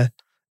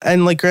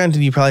 And like,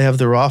 granted, you probably have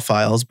the raw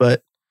files,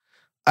 but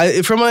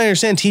from what I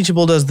understand,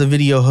 Teachable does the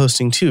video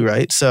hosting too,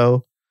 right?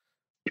 So,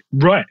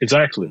 right,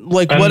 exactly.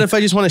 Like, what if I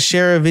just want to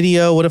share a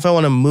video? What if I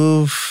want to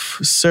move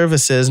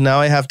services? Now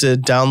I have to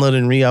download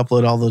and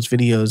re-upload all those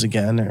videos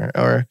again,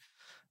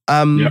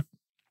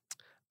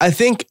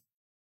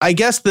 I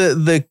guess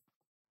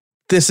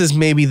this is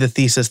maybe the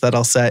thesis that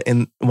I'll set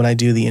in when I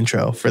do the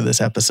intro for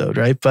this episode,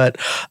 right? But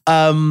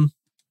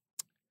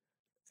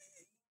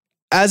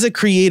as a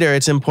creator,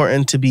 it's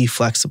important to be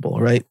flexible,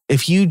 right?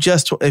 If you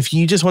just want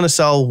to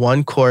sell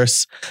one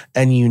course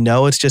and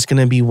it's just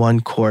going to be one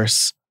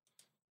course,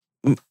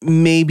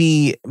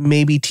 maybe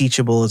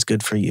Teachable is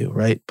good for you,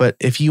 right? But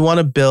if you want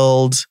to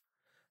build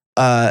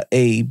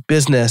a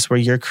business where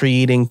you're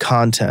creating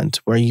content,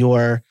 where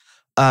you're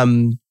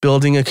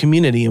building a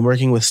community and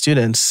working with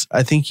students,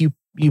 I think you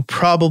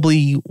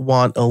probably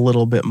want a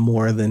little bit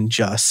more than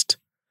just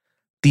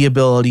the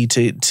ability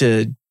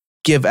to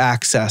give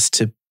access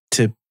to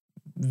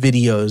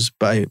videos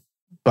by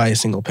a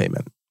single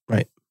payment,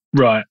 right?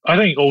 Right. I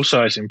think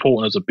also it's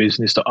important as a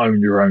business to own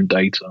your own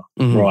data,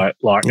 right?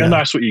 And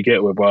that's what you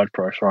get with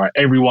WordPress, right?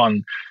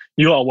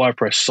 You got a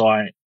WordPress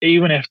site,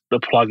 even if the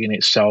plugin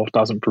itself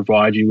doesn't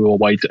provide you with a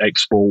way to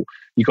export,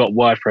 you got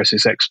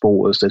WordPress's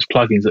exporters, there's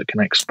plugins that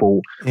can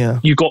export. Yeah.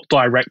 You got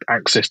direct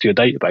access to your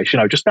database.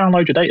 Just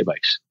download your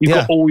database. You've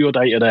got all your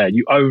data there.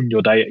 You own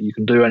your data. You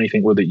can do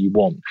anything with it you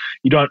want.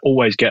 You don't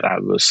always get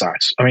that with a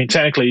SaaS. I mean,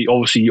 technically,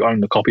 obviously, you own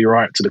the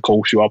copyright to the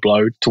course you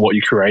upload, to what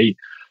you create,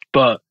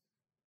 but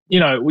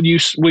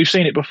we've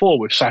seen it before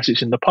with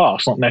SaaSes in the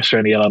past, not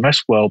necessarily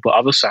LMS world, but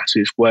other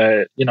SaaSes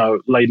where,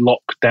 they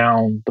lock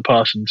down the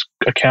person's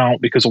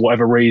account because of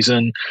whatever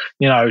reason,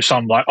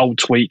 some like old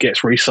tweet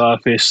gets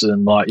resurfaced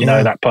and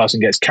that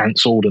person gets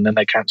cancelled and then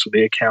they cancel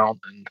the account.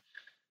 And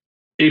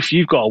if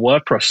you've got a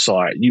WordPress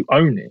site, you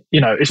own it.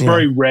 It's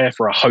very rare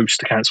for a host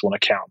to cancel an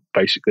account,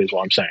 basically is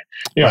what I'm saying.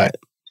 Right.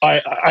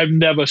 I've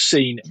never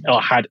seen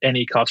or had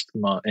any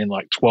customer in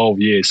like 12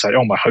 years say,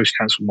 oh, my host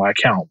canceled my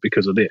account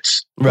because of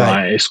this.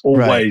 Right. It's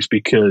always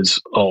because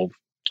of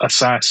a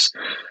SaaS.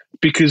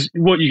 Because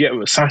what you get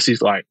with a SaaS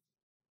is like,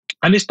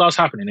 and this does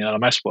happen in the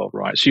LMS world,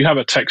 right? So you have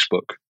a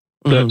textbook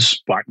that's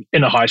like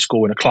in a high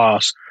school, in a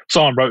class.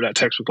 Someone wrote that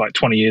textbook like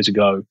 20 years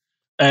ago.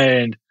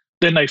 And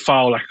then they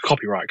file like a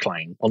copyright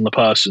claim on the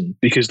person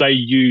because they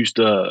used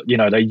a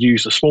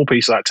small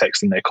piece of that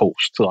text in their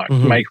course to like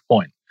make a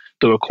point,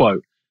 do a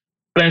quote.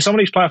 But in some of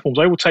these platforms,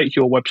 they will take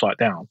your website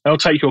down. They'll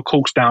take your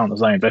course down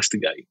as they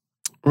investigate.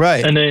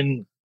 Right. And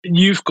then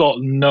you've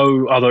got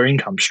no other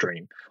income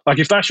stream. Like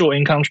if that's your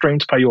income stream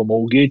to pay your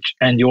mortgage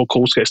and your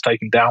course gets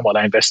taken down while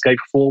they investigate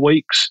for 4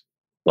 weeks,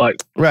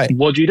 what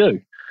do you do?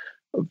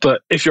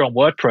 But if you're on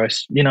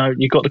WordPress,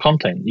 you've got the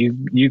content.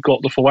 You've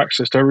got the full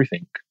access to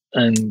everything.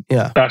 And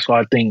that's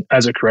why I think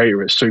as a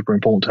creator, it's super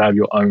important to have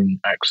your own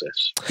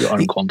access, your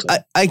own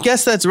content. I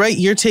guess that's right.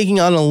 You're taking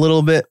on a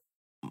little bit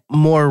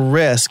more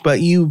risk, but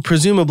you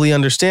presumably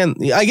understand.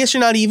 I guess you're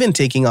not even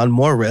taking on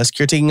more risk.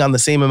 You're taking on the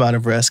same amount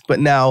of risk,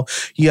 but now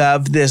you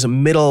have this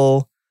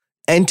middle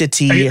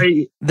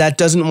entity that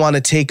doesn't want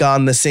to take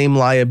on the same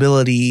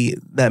liability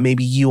that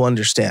maybe you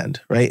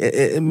understand, right?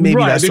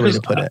 Maybe that's the way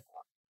to put it.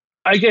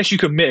 I guess you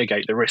can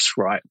mitigate the risk,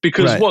 right?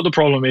 Because what the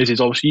problem is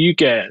obviously you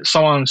get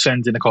someone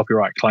sends in a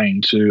copyright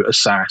claim to a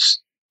SaaS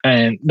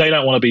and they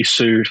don't want to be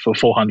sued for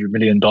 $400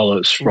 million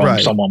from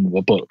someone with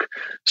a book.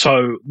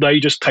 So they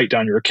just take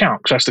down your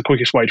account because that's the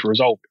quickest way to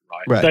resolve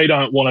it, right? They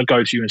don't want to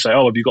go to you and say,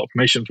 oh, have you got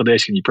permission for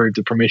this? Can you prove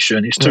the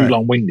permission? It's too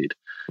long-winded.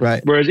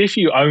 Right. Whereas if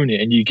you own it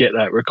and you get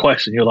that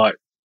request and you're like,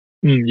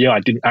 I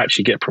didn't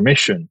actually get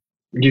permission,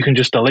 you can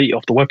just delete it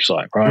off the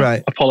website,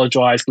 right?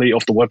 Apologize, delete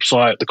off the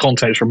website. The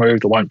content's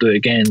removed. I won't do it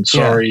again.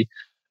 Sorry. Yeah.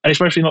 And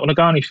especially not going to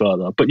go any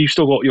further, but you've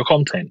still got your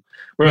content.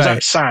 Whereas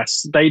at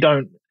SaaS, they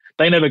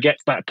never get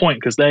to that point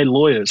because their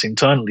lawyers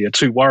internally are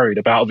too worried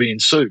about being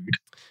sued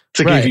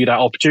to give you that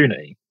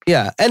opportunity.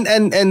 Yeah.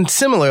 And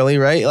similarly,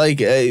 right? Like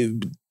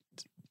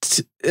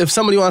if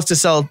somebody wants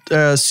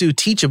to sue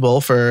Teachable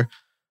for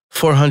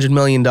 $400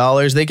 million,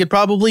 they could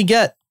probably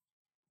get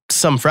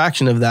some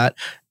fraction of that.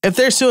 If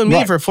they're suing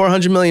me for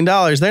 $400 million,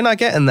 they're not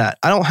getting that.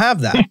 I don't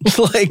have that.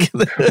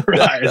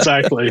 Right,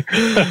 exactly.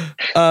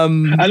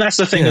 And that's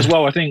the thing as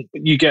well. I think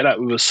you get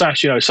that with a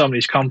SaaS, some of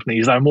these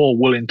companies, they're more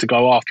willing to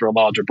go after a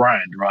larger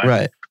brand,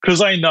 right? because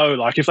they know,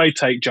 like, if they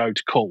take Joe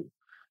to court,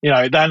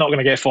 they're not going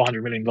to get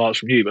 $400 million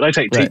from you, but they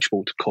take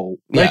Teachable to court,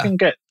 they can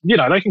get,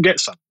 they can get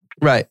something.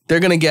 Right. They're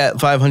going to get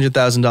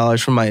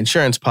 $500,000 from my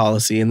insurance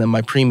policy, and then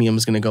my premium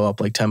is going to go up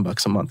like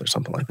 $10 a month or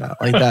something like that.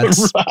 Like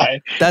that's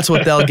right. That's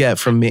what they'll get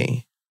from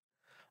me.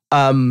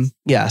 So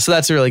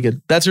that's a really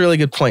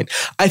good point.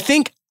 I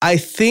think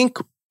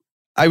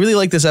I really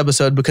like this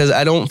episode because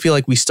I don't feel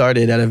like we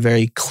started at a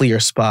very clear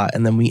spot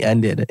and then we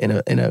ended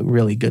in a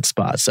really good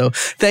spot. So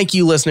thank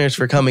you, listeners,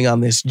 for coming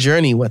on this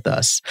journey with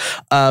us.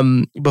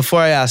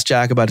 Before I ask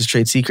Jack about his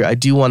trade secret, I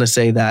do want to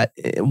say that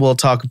we'll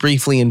talk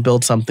briefly and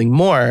build something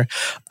more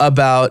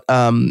about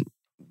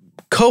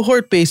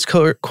cohort-based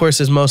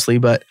courses mostly,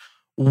 but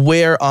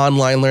where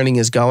online learning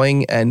is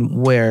going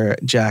and where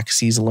Jack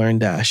sees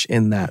LearnDash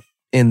in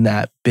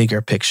that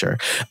bigger picture.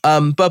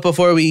 But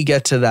before we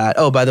get to that,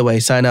 by the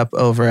way, sign up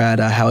over at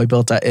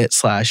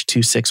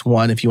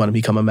howibuilt.it/261 if you want to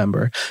become a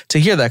member to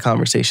hear that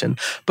conversation.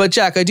 But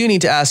Jack, I do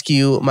need to ask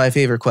you my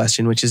favorite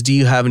question, which is, do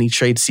you have any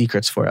trade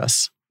secrets for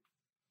us?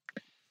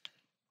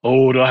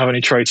 Oh, do I have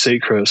any trade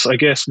secrets? I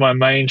guess my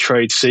main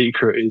trade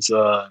secret is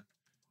that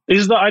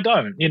I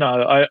don't.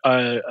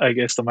 I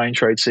guess the main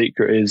trade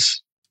secret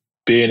is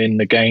being in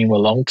the game a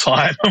long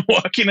time and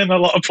working in a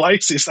lot of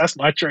places. That's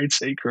my trade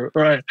secret,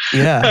 right?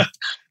 Yeah.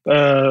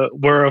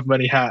 Wear of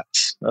many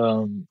hats.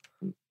 Learn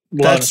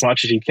as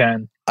much as you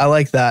can. I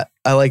like that.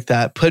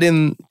 Put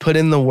in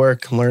the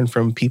work, learn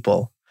from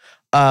people.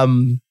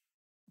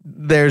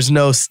 That's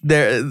not a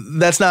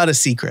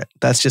secret.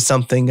 That's just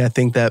something I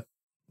think that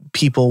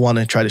people want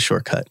to try to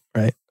shortcut,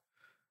 right?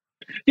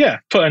 Yeah,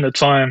 put in the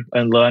time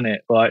and learn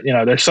it. Like,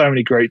 there's so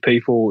many great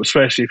people,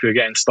 especially if you're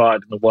getting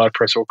started in the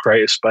WordPress or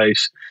creative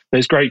space.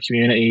 There's great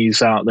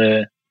communities out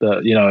there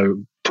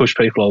that, push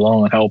people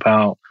along and help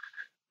out.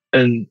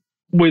 And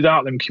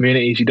without them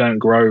communities, you don't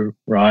grow,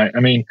 right? I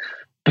mean,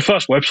 the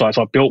first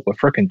websites I built were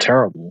freaking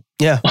terrible.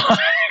 Yeah.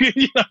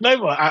 They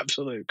were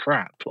absolute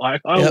crap. Like,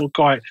 I will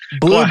quite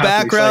blue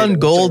background,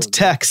 gold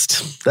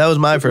text. That was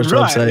my first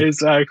website.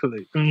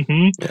 Exactly.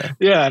 Mm-hmm.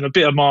 Yeah, and a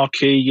bit of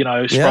marquee,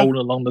 scrolling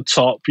along the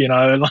top,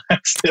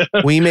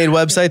 We made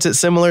websites at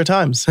similar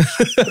times.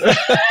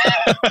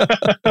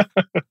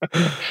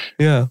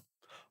 Yeah.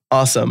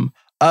 Awesome.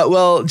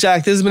 Well,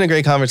 Jack, this has been a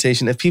great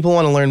conversation. If people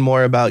want to learn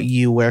more about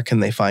you, where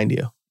can they find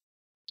you?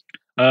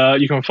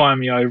 You can find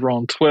me over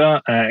on Twitter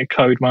at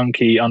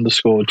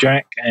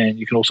codemonkey_Jack, and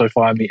you can also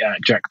find me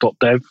at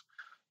jack.dev,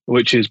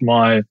 which is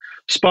my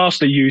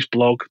sparsely used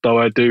blog, though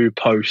I do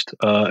post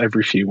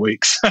every few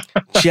weeks.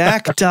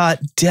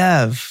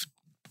 Jack.dev.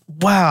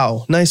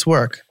 Wow, nice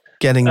work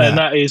getting that. And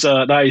that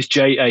is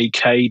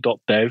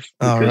jak.dev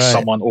because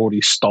someone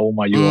already stole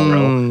my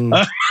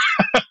URL.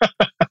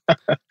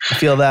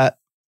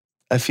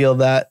 I feel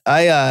that.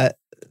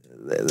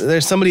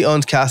 There's somebody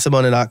owns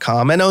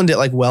Casabona.com and owned it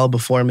like well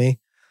before me.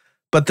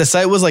 But the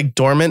site was like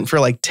dormant for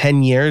like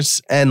 10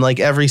 years. And like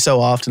every so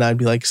often I'd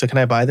be like, so can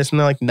I buy this? And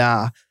they're like,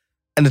 nah.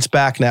 And it's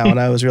back now. And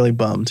I was really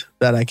bummed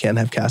that I can't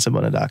have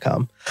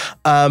Casabona.com.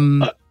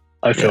 I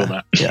feel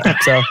that. Yeah.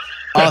 So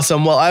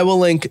awesome. Well, I will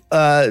link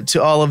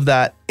to all of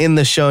that in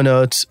the show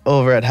notes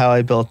over at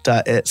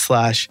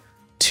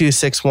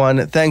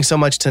howibuilt.it/261. Thanks so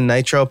much to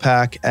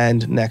NitroPack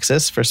and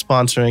Nexus for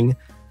sponsoring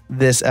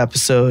this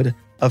episode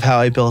of How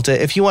I Built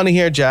It. If you want to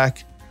hear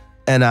Jack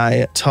and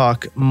I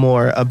talk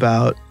more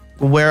about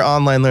where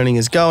online learning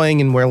is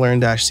going and where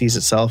LearnDash sees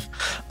itself,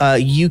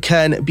 you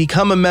can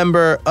become a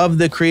member of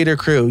the Creator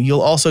Crew. You'll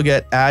also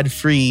get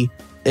ad-free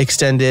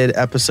extended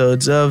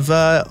episodes of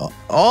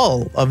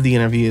all of the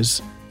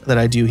interviews that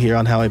I do here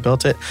on How I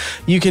Built It.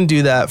 You can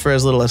do that for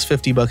as little as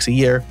 $50 a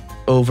year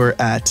over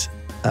at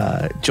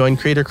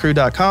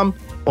joincreatorcrew.com,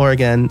 or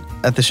again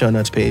at the show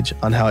notes page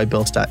on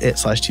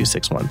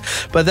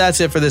howibuilt.it/261. But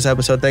that's it for this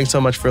episode. Thanks so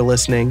much for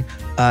listening.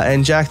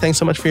 And Jack, thanks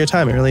so much for your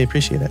time. I really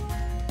appreciate it.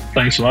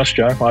 Thanks so much,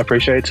 Joe. I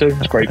appreciate it too.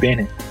 It's great being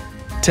here.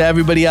 To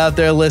everybody out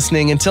there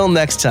listening, until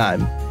next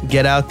time,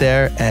 get out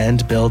there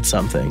and build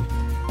something.